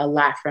meant a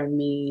lot for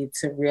me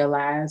to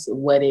realize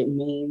what it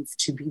means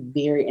to be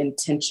very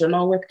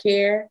intentional with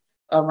care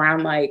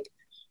around like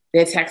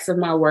the text of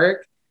my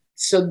work.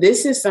 So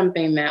this is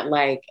something that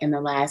like in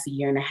the last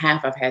year and a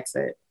half, I've had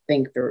to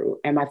think through.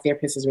 And my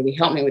therapist has really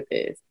helped me with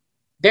this.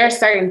 There are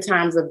certain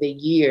times of the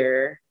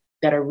year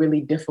that are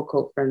really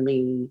difficult for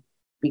me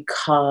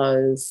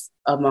because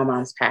of my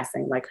mom's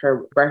passing, like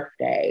her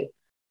birthday,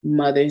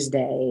 Mother's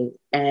Day,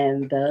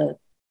 and the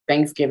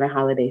Thanksgiving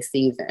holiday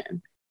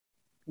season.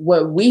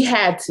 What we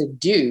had to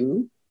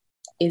do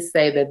is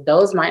say that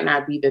those might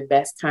not be the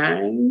best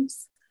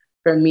times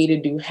for me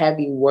to do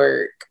heavy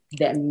work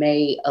that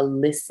may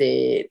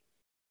elicit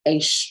a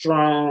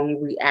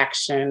strong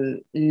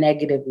reaction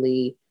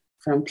negatively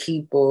from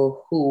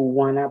people who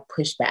want to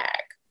push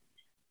back.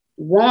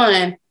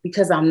 One,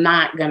 because I'm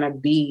not going to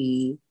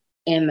be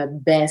in the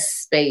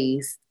best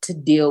space to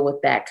deal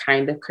with that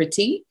kind of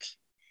critique.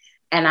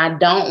 And I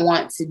don't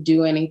want to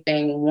do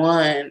anything,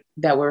 one,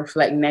 that will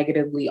reflect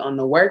negatively on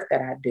the work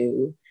that I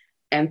do.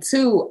 And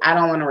two, I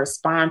don't want to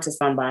respond to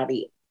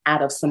somebody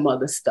out of some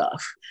other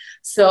stuff.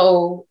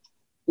 So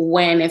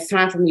when it's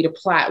time for me to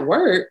plot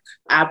work,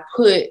 I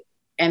put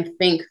and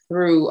think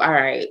through, all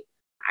right,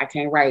 I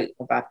can't write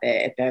about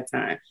that at that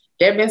time.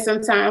 There have been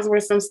some times where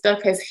some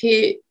stuff has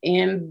hit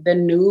in the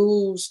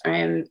news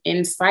and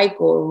in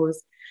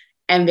cycles.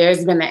 And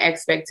there's been an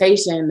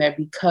expectation that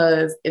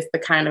because it's the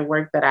kind of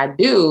work that I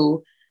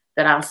do,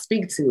 that I'll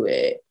speak to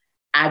it.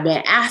 I've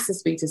been asked to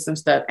speak to some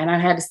stuff and I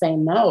had to say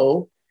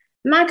no,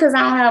 not because I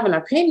don't have an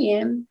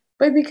opinion,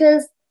 but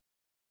because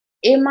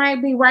it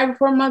might be right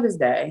before Mother's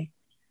Day.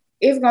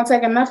 It's going to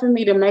take enough of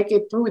me to make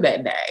it through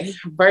that day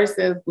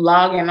versus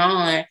logging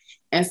on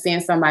and seeing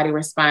somebody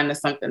respond to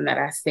something that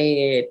I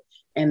said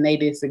and they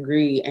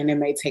disagree and it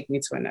may take me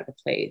to another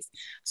place.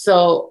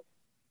 So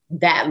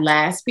that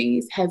last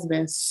piece has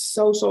been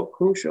so, so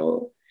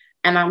crucial.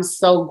 And I'm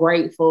so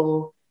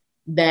grateful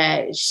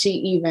that she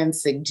even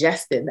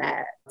suggested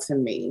that to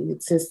me,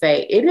 to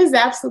say it is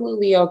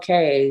absolutely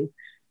okay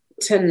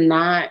to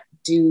not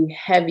do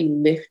heavy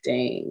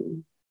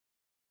lifting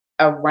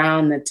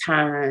around the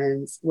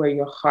times where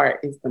your heart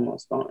is the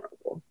most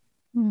vulnerable.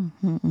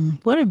 Mm-hmm.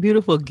 What a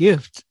beautiful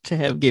gift to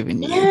have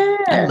given you. Yeah,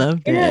 I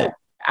love that. Yeah.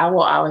 I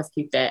will always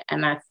keep that.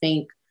 And I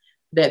think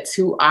that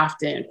too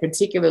often,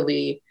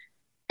 particularly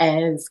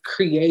as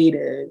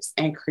creatives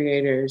and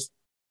creators,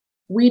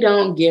 we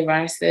don't give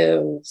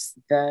ourselves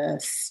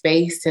the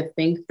space to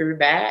think through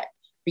that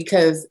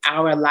because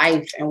our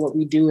life and what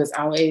we do is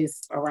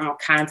always around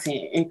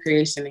content and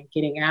creation and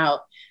getting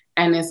out.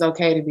 And it's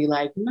okay to be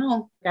like,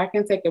 no, I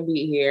can take a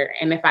beat here.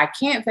 And if I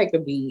can't take a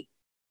beat,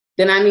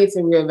 then I need to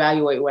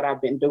reevaluate what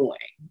I've been doing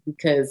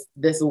because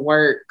this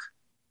work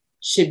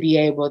should be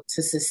able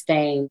to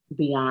sustain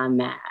beyond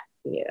that.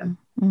 Yeah.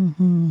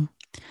 Mm-hmm.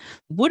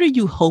 What are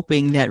you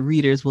hoping that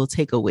readers will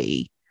take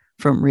away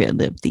from Red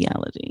Lip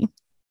Theology?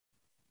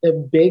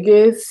 The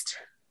biggest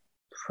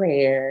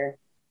prayer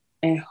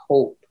and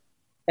hope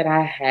that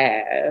I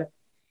have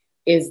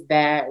is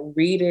that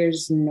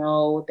readers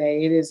know that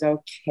it is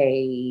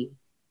okay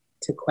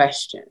to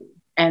question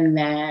and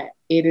that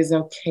it is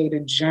okay to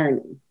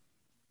journey,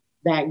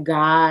 that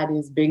God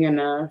is big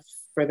enough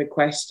for the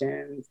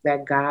questions,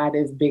 that God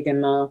is big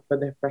enough for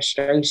the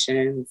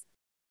frustrations,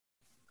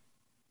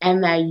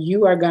 and that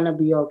you are going to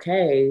be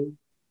okay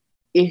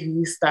if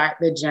you start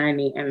the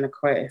journey and the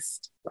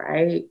quest,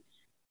 right?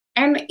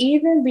 And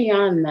even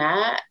beyond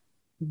that,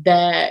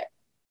 that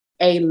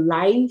a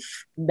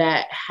life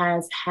that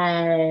has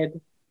had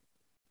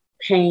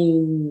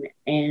pain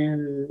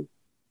and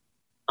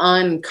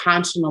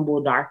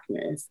unconscionable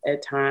darkness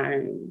at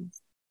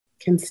times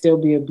can still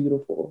be a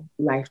beautiful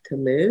life to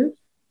live.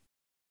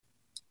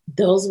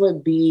 those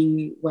would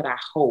be what I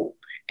hope.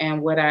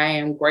 And what I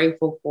am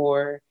grateful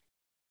for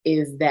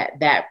is that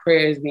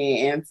prayer is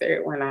being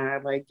answered when I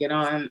get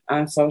on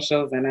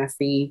socials and I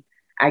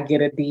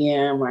get a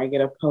DM or I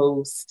get a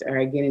post or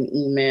I get an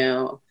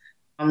email.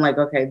 I'm like,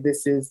 okay,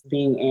 this is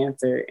being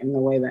answered in the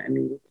way that I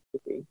need it to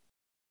be.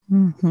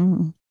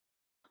 Mm-hmm.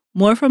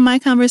 More from my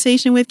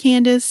conversation with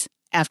Candice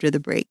after the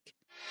break.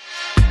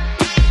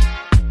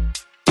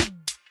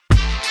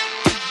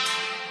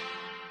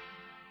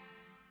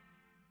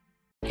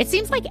 It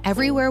seems like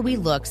everywhere we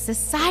look,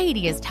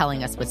 society is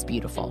telling us what's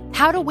beautiful,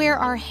 how to wear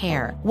our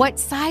hair, what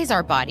size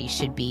our body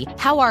should be,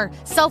 how our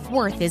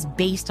self-worth is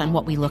based on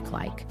what we look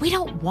like. We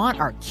don't want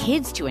our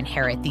kids to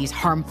inherit these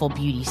harmful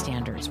beauty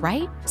standards,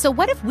 right? So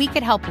what if we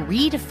could help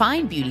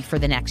redefine beauty for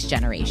the next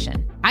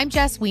generation? I'm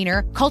Jess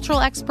Weiner,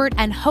 cultural expert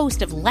and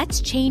host of Let's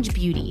Change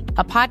Beauty,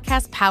 a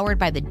podcast powered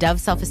by the Dove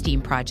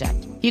Self-Esteem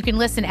Project. You can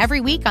listen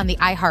every week on the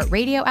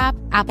iHeartRadio app,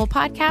 Apple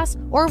Podcasts,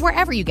 or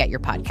wherever you get your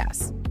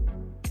podcasts.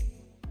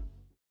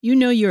 You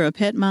know you're a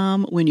pet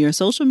mom when your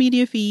social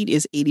media feed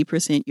is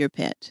 80% your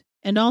pet.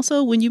 And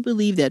also when you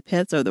believe that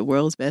pets are the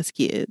world's best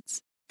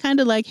kids. Kind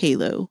of like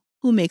Halo,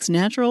 who makes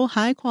natural,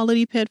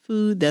 high-quality pet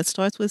food that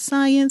starts with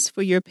science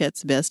for your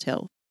pet's best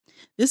health.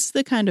 This is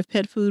the kind of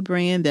pet food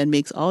brand that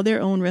makes all their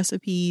own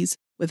recipes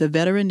with a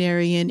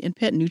veterinarian and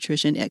pet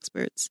nutrition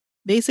experts.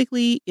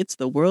 Basically, it's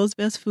the world's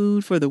best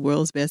food for the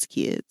world's best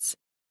kids.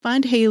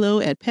 Find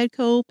Halo at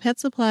Petco, Pet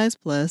Supplies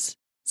Plus,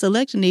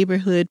 select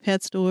neighborhood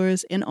pet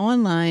stores, and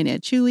online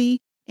at Chewy,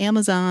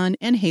 Amazon,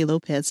 and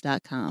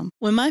halopets.com.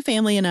 When my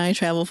family and I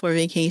travel for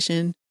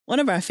vacation, one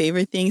of our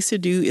favorite things to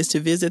do is to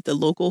visit the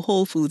local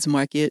Whole Foods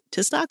market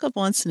to stock up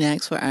on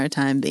snacks for our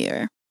time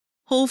there.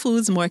 Whole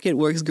Foods market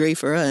works great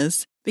for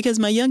us because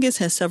my youngest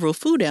has several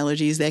food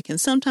allergies that can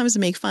sometimes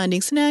make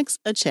finding snacks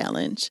a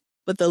challenge.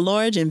 But the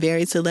large and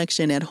varied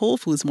selection at Whole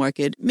Foods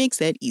market makes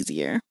that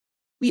easier.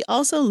 We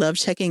also love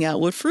checking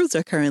out what fruits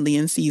are currently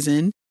in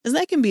season, as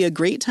that can be a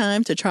great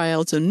time to try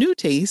out some new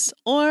tastes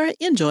or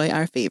enjoy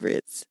our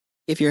favorites.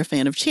 If you're a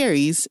fan of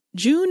cherries,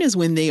 June is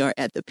when they are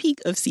at the peak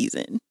of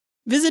season.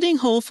 Visiting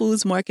Whole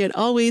Foods Market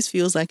always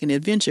feels like an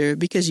adventure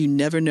because you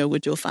never know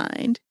what you'll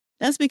find.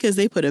 That's because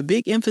they put a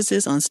big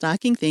emphasis on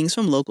stocking things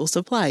from local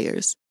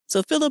suppliers.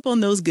 So fill up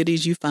on those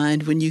goodies you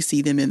find when you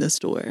see them in the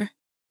store.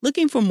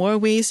 Looking for more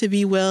ways to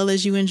be well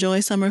as you enjoy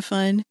summer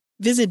fun?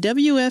 Visit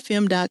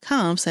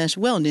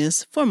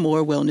WFM.com/wellness for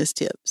more wellness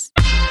tips.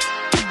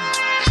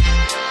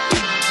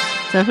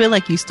 So I feel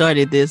like you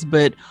started this,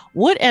 but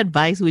what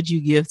advice would you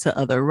give to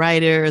other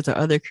writers or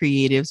other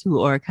creatives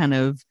who are kind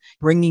of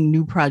bringing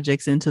new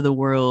projects into the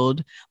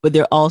world, but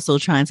they're also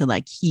trying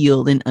to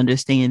heal and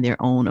understand their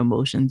own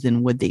emotions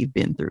and what they've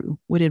been through?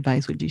 What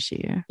advice would you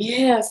share?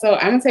 Yeah, so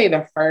I'm gonna tell you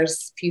the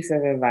first piece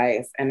of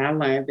advice, and I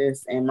learned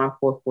this in my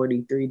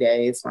 443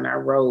 days when I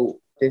wrote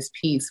this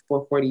piece,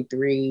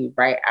 443,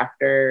 right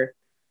after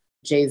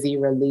Jay-Z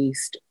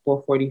released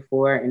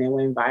 444 and it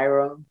went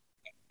viral.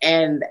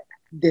 And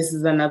this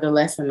is another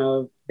lesson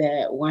of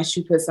that once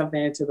you put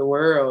something into the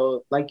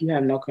world, you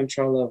have no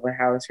control over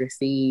how it's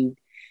received.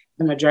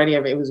 The majority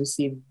of it was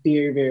received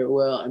very, very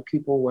well. And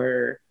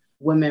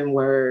women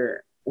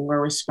were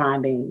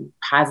responding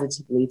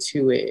positively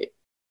to it.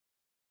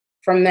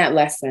 From that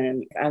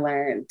lesson, I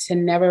learned to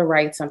never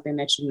write something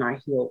that you're not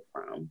healed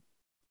from.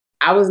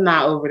 I was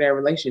not over that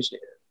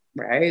relationship,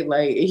 right?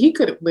 He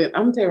could have been,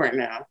 I'm gonna tell you right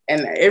now,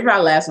 and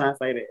everybody laughs when I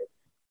say that.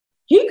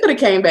 He could have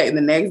came back the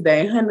next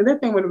day, honey,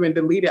 that thing would have been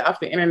deleted off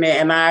the internet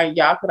and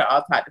y'all could have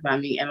all talked about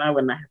me and I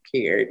would not have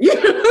cared. You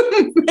know what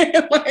I'm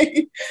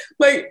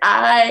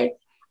saying?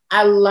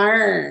 I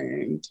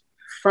learned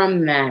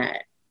from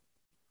that,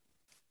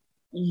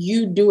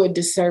 you do a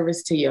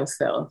disservice to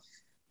yourself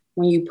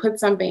when you put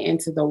something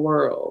into the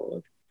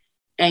world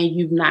and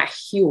you've not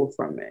healed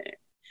from it,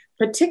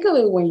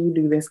 particularly when you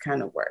do this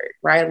kind of work,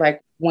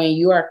 right? When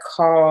you are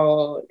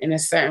called in a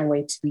certain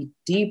way to be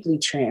deeply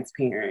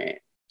transparent,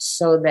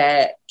 so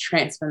that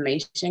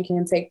transformation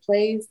can take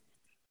place,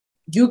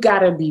 you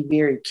got to be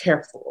very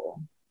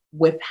careful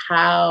with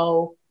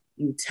how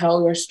you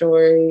tell your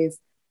stories,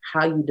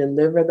 how you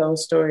deliver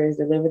those stories,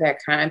 deliver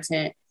that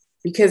content,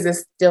 because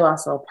it's still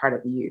also a part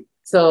of you.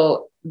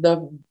 So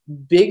the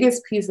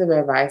biggest piece of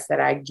advice that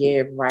I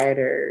give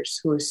writers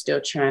who are still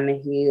trying to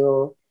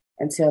heal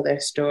and tell their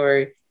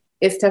story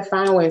is to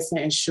find ways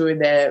to ensure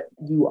that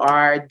you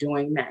are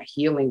doing that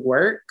healing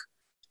work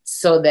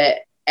so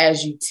that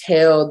as you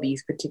tell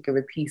these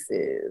particular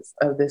pieces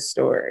of this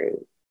story,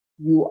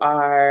 you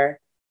are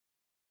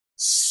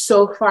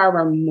so far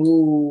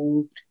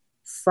removed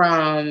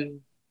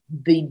from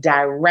the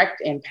direct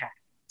impact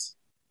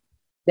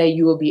that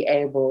you will be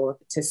able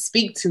to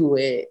speak to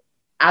it.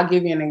 I'll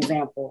give you an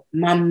example.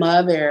 My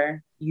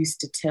mother used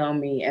to tell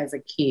me as a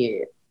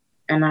kid,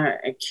 and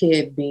a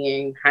kid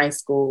being high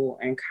school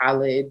and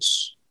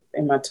college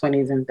in my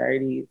 20s and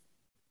 30s,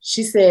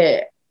 she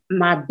said,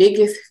 my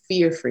biggest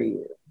fear for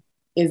you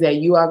is that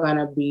you are going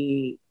to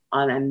be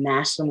on a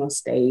national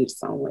stage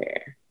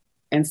somewhere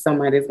and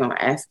somebody's going to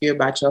ask you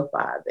about your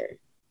father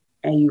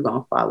and you're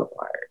going to fall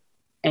apart.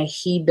 and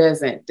he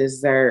doesn't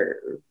deserve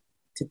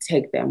to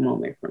take that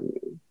moment from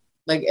you.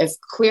 Like, as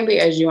clearly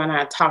as you and I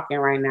are talking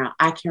right now,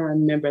 I can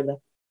remember the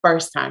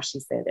first time she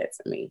said that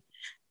to me.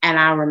 And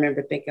I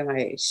remember thinking,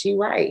 like, she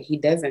right. He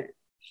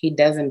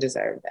doesn't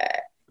deserve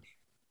that.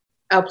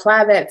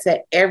 Apply that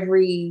to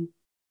every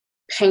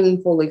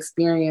painful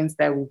experience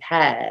that we've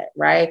had,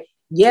 right?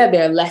 Yeah,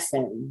 they're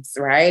lessons,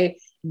 right?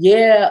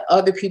 Yeah,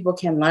 other people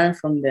can learn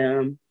from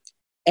them.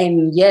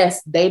 And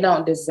yes, they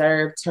don't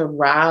deserve to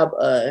rob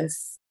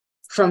us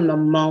from the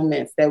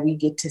moments that we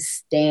get to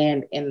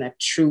stand in the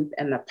truth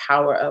and the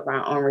power of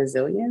our own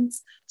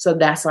resilience. So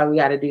that's why we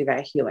got to do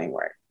that healing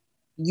work.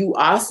 You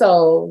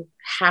also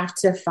have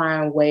to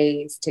find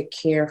ways to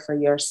care for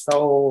your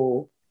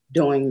soul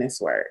doing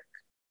this work.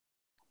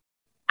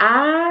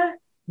 I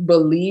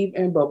believe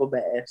in bubble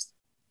baths.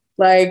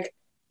 Like,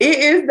 it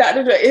is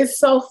Dr. Joy. It's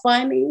so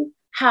funny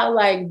how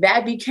like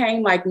that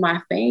became like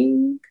my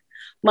thing.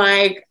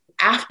 Like,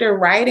 after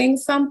writing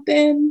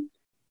something,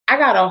 I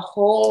got a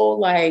whole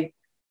like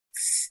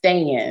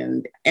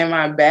stand in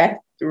my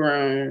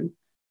bathroom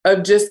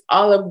of just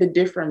all of the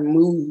different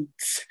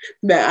moods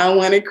that I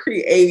want to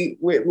create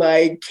with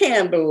like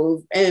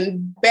candles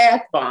and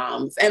bath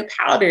bombs and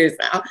powders.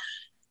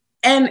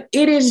 And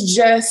it is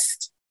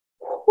just,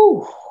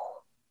 whew,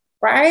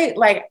 right?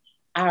 Like,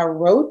 I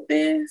wrote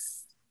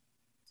this.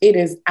 It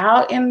is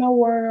out in the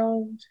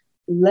world.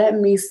 Let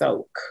me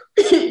soak.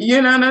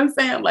 You know what I'm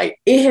saying? Like,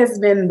 it has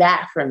been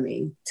that for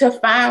me, to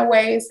find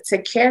ways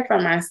to care for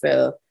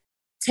myself,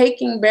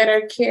 taking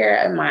better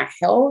care of my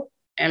health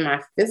and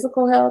my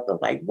physical health, of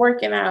like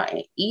working out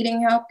and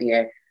eating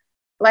healthier.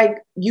 Like,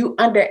 you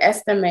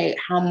underestimate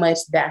how much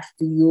that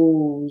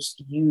fuels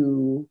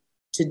you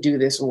to do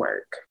this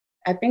work.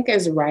 I think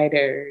as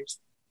writers,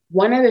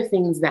 one of the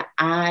things that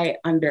I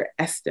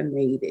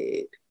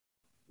underestimated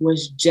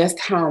was just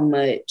how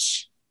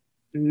much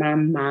my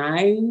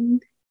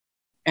mind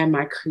and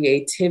my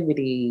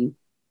creativity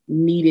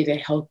needed a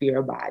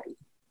healthier body,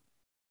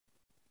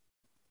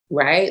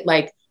 right?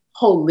 Like,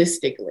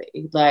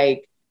 holistically,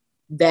 like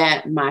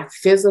that my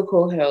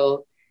physical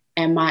health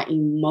and my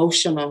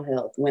emotional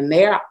health, when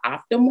they are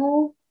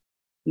optimal,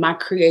 my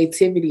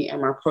creativity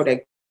and my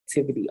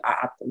productivity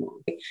are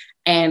optimal.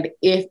 And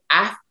if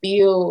I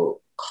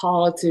feel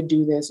called to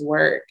do this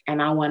work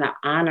and I want to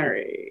honor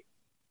it,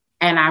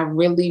 and I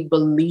really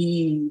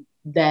believe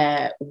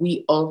that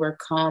we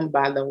overcome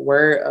by the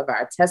word of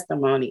our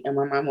testimony. And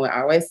my mom would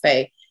always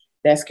say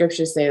that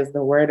scripture says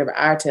the word of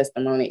our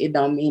testimony. It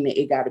don't mean that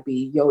it got to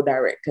be your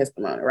direct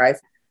testimony, right?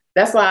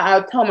 That's why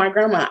I told my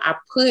grandma, I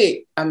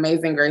put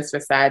Amazing Grace for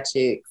Side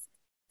Chicks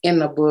in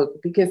the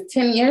book, because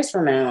 10 years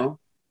from now,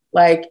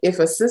 like, if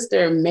a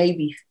sister may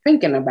be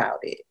thinking about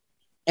it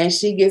and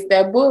she gets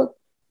that book,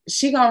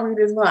 she gonna read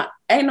this book.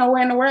 Ain't no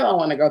way in the world I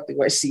want to go through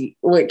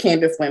what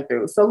Candice went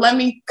through. So let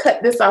me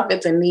cut this off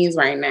at the knees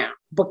right now.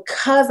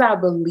 Because I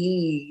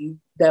believe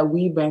that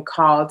we've been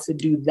called to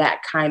do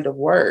that kind of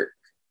work,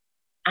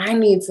 I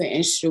need to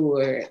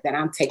ensure that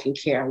I'm taking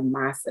care of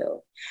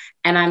myself.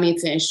 And I need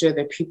to ensure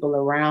that people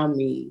around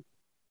me,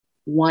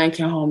 one,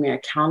 can hold me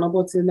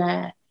accountable to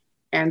that,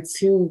 and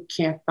two,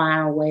 can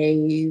find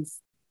ways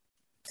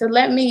to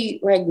let me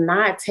like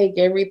not take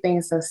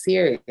everything so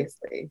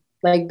seriously.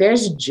 Like,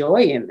 there's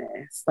joy in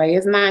this. Like,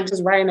 it's not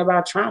just writing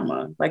about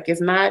trauma. Like,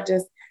 it's not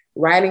just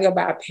writing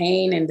about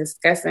pain and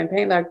discussing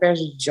pain. Like,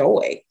 there's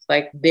joy.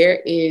 Like, there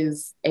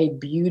is a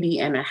beauty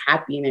and a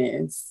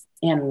happiness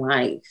in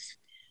life.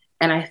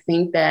 And I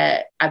think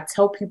that I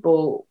tell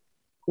people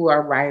who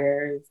are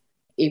writers,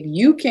 if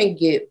you can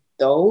get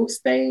those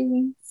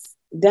things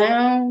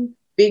down,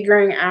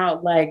 figuring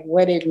out like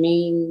what it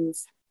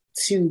means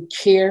to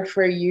care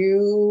for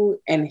you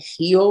and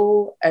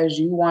heal as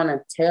you want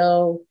to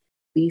tell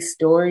these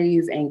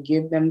stories and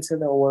give them to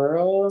the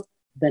world,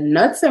 the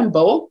nuts and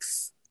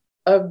bolts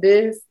of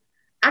this,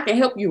 I can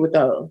help you with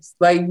those.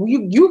 Like,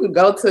 you could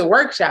go to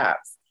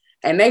workshops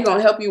and they're going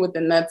to help you with the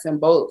nuts and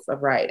bolts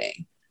of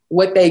writing.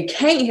 What they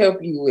can't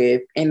help you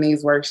with in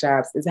these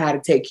workshops is how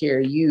to take care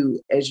of you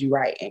as you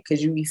writing,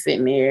 because you be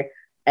sitting there,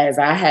 as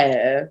I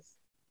have.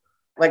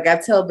 Like, I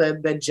tell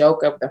the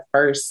joke of the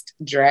first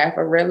draft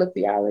of Red Lip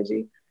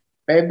Theology,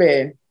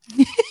 baby,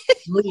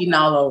 bleeding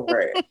all over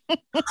it.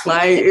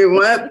 Like, it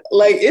was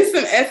like, it's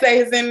some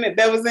essays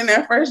that was in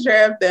that first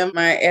draft that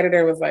my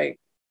editor was like,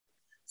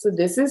 so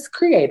this is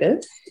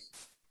creative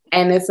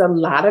and it's a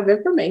lot of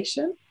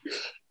information.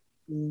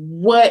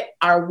 What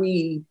are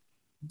we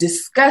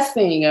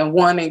discussing and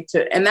wanting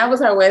to? And that was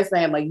her way of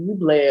saying, like, you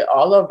bled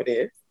all over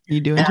this. You're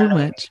doing too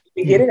much.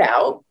 You get it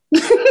out.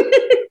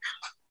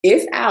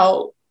 It's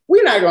out.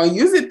 We're not going to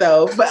use it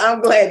though, but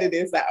I'm glad that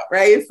it's out,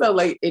 right? So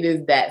like, it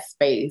is that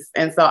space.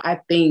 And so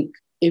I think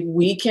if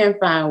we can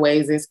find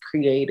ways as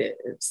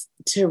creatives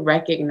to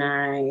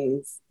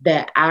recognize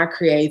that our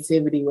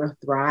creativity will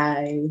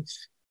thrive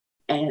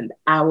and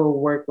our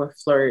work will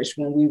flourish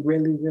when we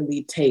really,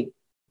 really take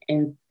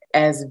in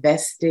as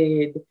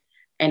vested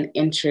an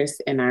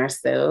interest in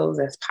ourselves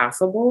as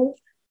possible,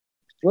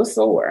 we'll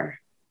soar.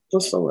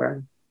 We'll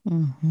soar.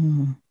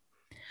 Mm-hmm.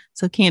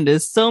 So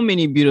Candice, so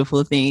many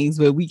beautiful things,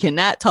 but we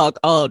cannot talk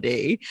all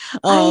day.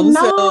 I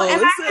know, and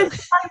I can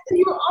talk to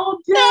you all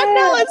day. I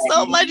know, it's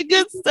so much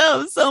good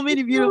stuff. So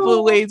many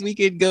beautiful ways we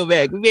could go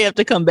back. We may have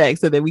to come back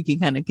so that we can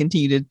kind of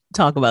continue to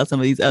talk about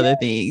some of these other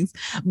things.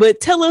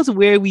 But tell us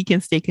where we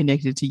can stay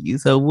connected to you.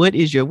 So what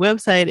is your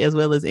website as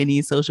well as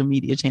any social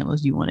media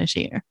channels you want to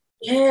share?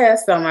 Yeah,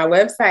 so my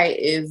website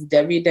is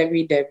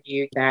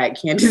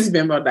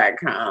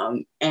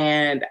www.CandiceBenbow.com,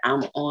 and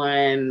I'm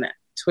on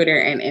Twitter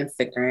and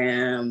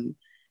Instagram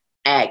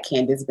at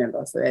Candice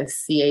Benbow. So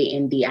that's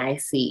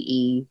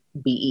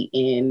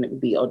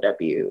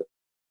CandiceBenbow.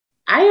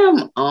 I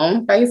am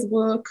on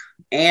Facebook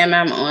and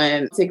I'm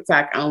on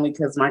TikTok only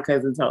because my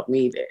cousin told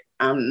me that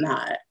I'm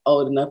not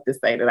old enough to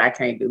say that I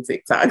can't do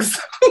TikToks.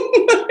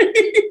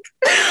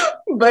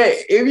 But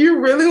if you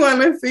really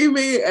want to see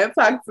me and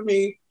talk to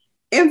me,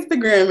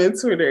 Instagram and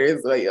Twitter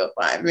is where you'll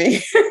find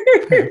me.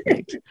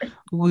 Perfect.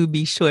 We'll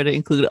be sure to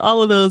include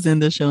all of those in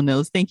the show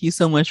notes. Thank you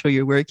so much for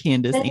your work,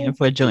 Candice, and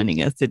for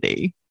joining us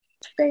today.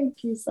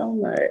 Thank you so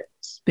much.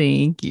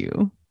 Thank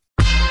you.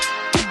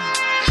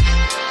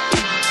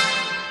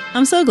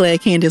 I'm so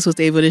glad Candice was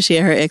able to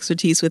share her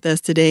expertise with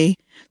us today.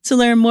 To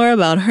learn more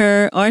about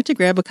her or to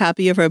grab a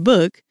copy of her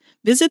book,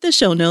 visit the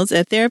show notes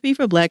at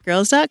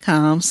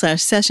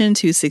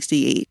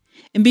therapyforblackgirls.com/session268.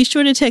 And be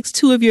sure to text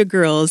 2 of your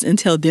girls and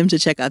tell them to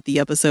check out the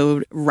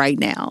episode right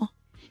now.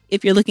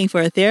 If you're looking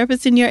for a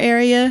therapist in your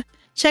area,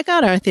 check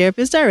out our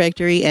therapist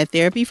directory at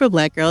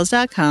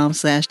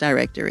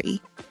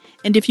therapyforblackgirls.com/directory.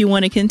 And if you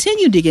want to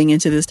continue digging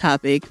into this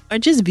topic or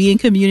just be in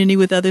community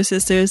with other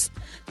sisters,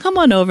 come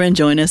on over and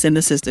join us in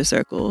the Sister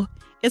Circle.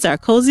 It's our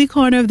cozy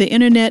corner of the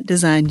internet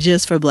designed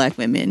just for Black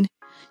women.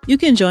 You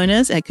can join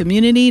us at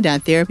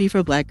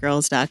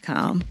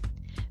community.therapyforblackgirls.com.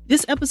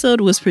 This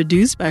episode was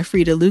produced by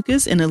Frida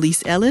Lucas and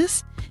Elise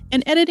Ellis,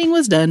 and editing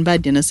was done by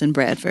Dennison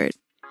Bradford.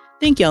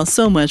 Thank y'all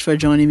so much for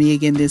joining me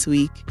again this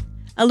week.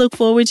 I look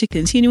forward to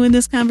continuing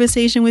this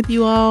conversation with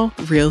you all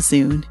real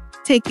soon.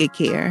 Take good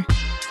care.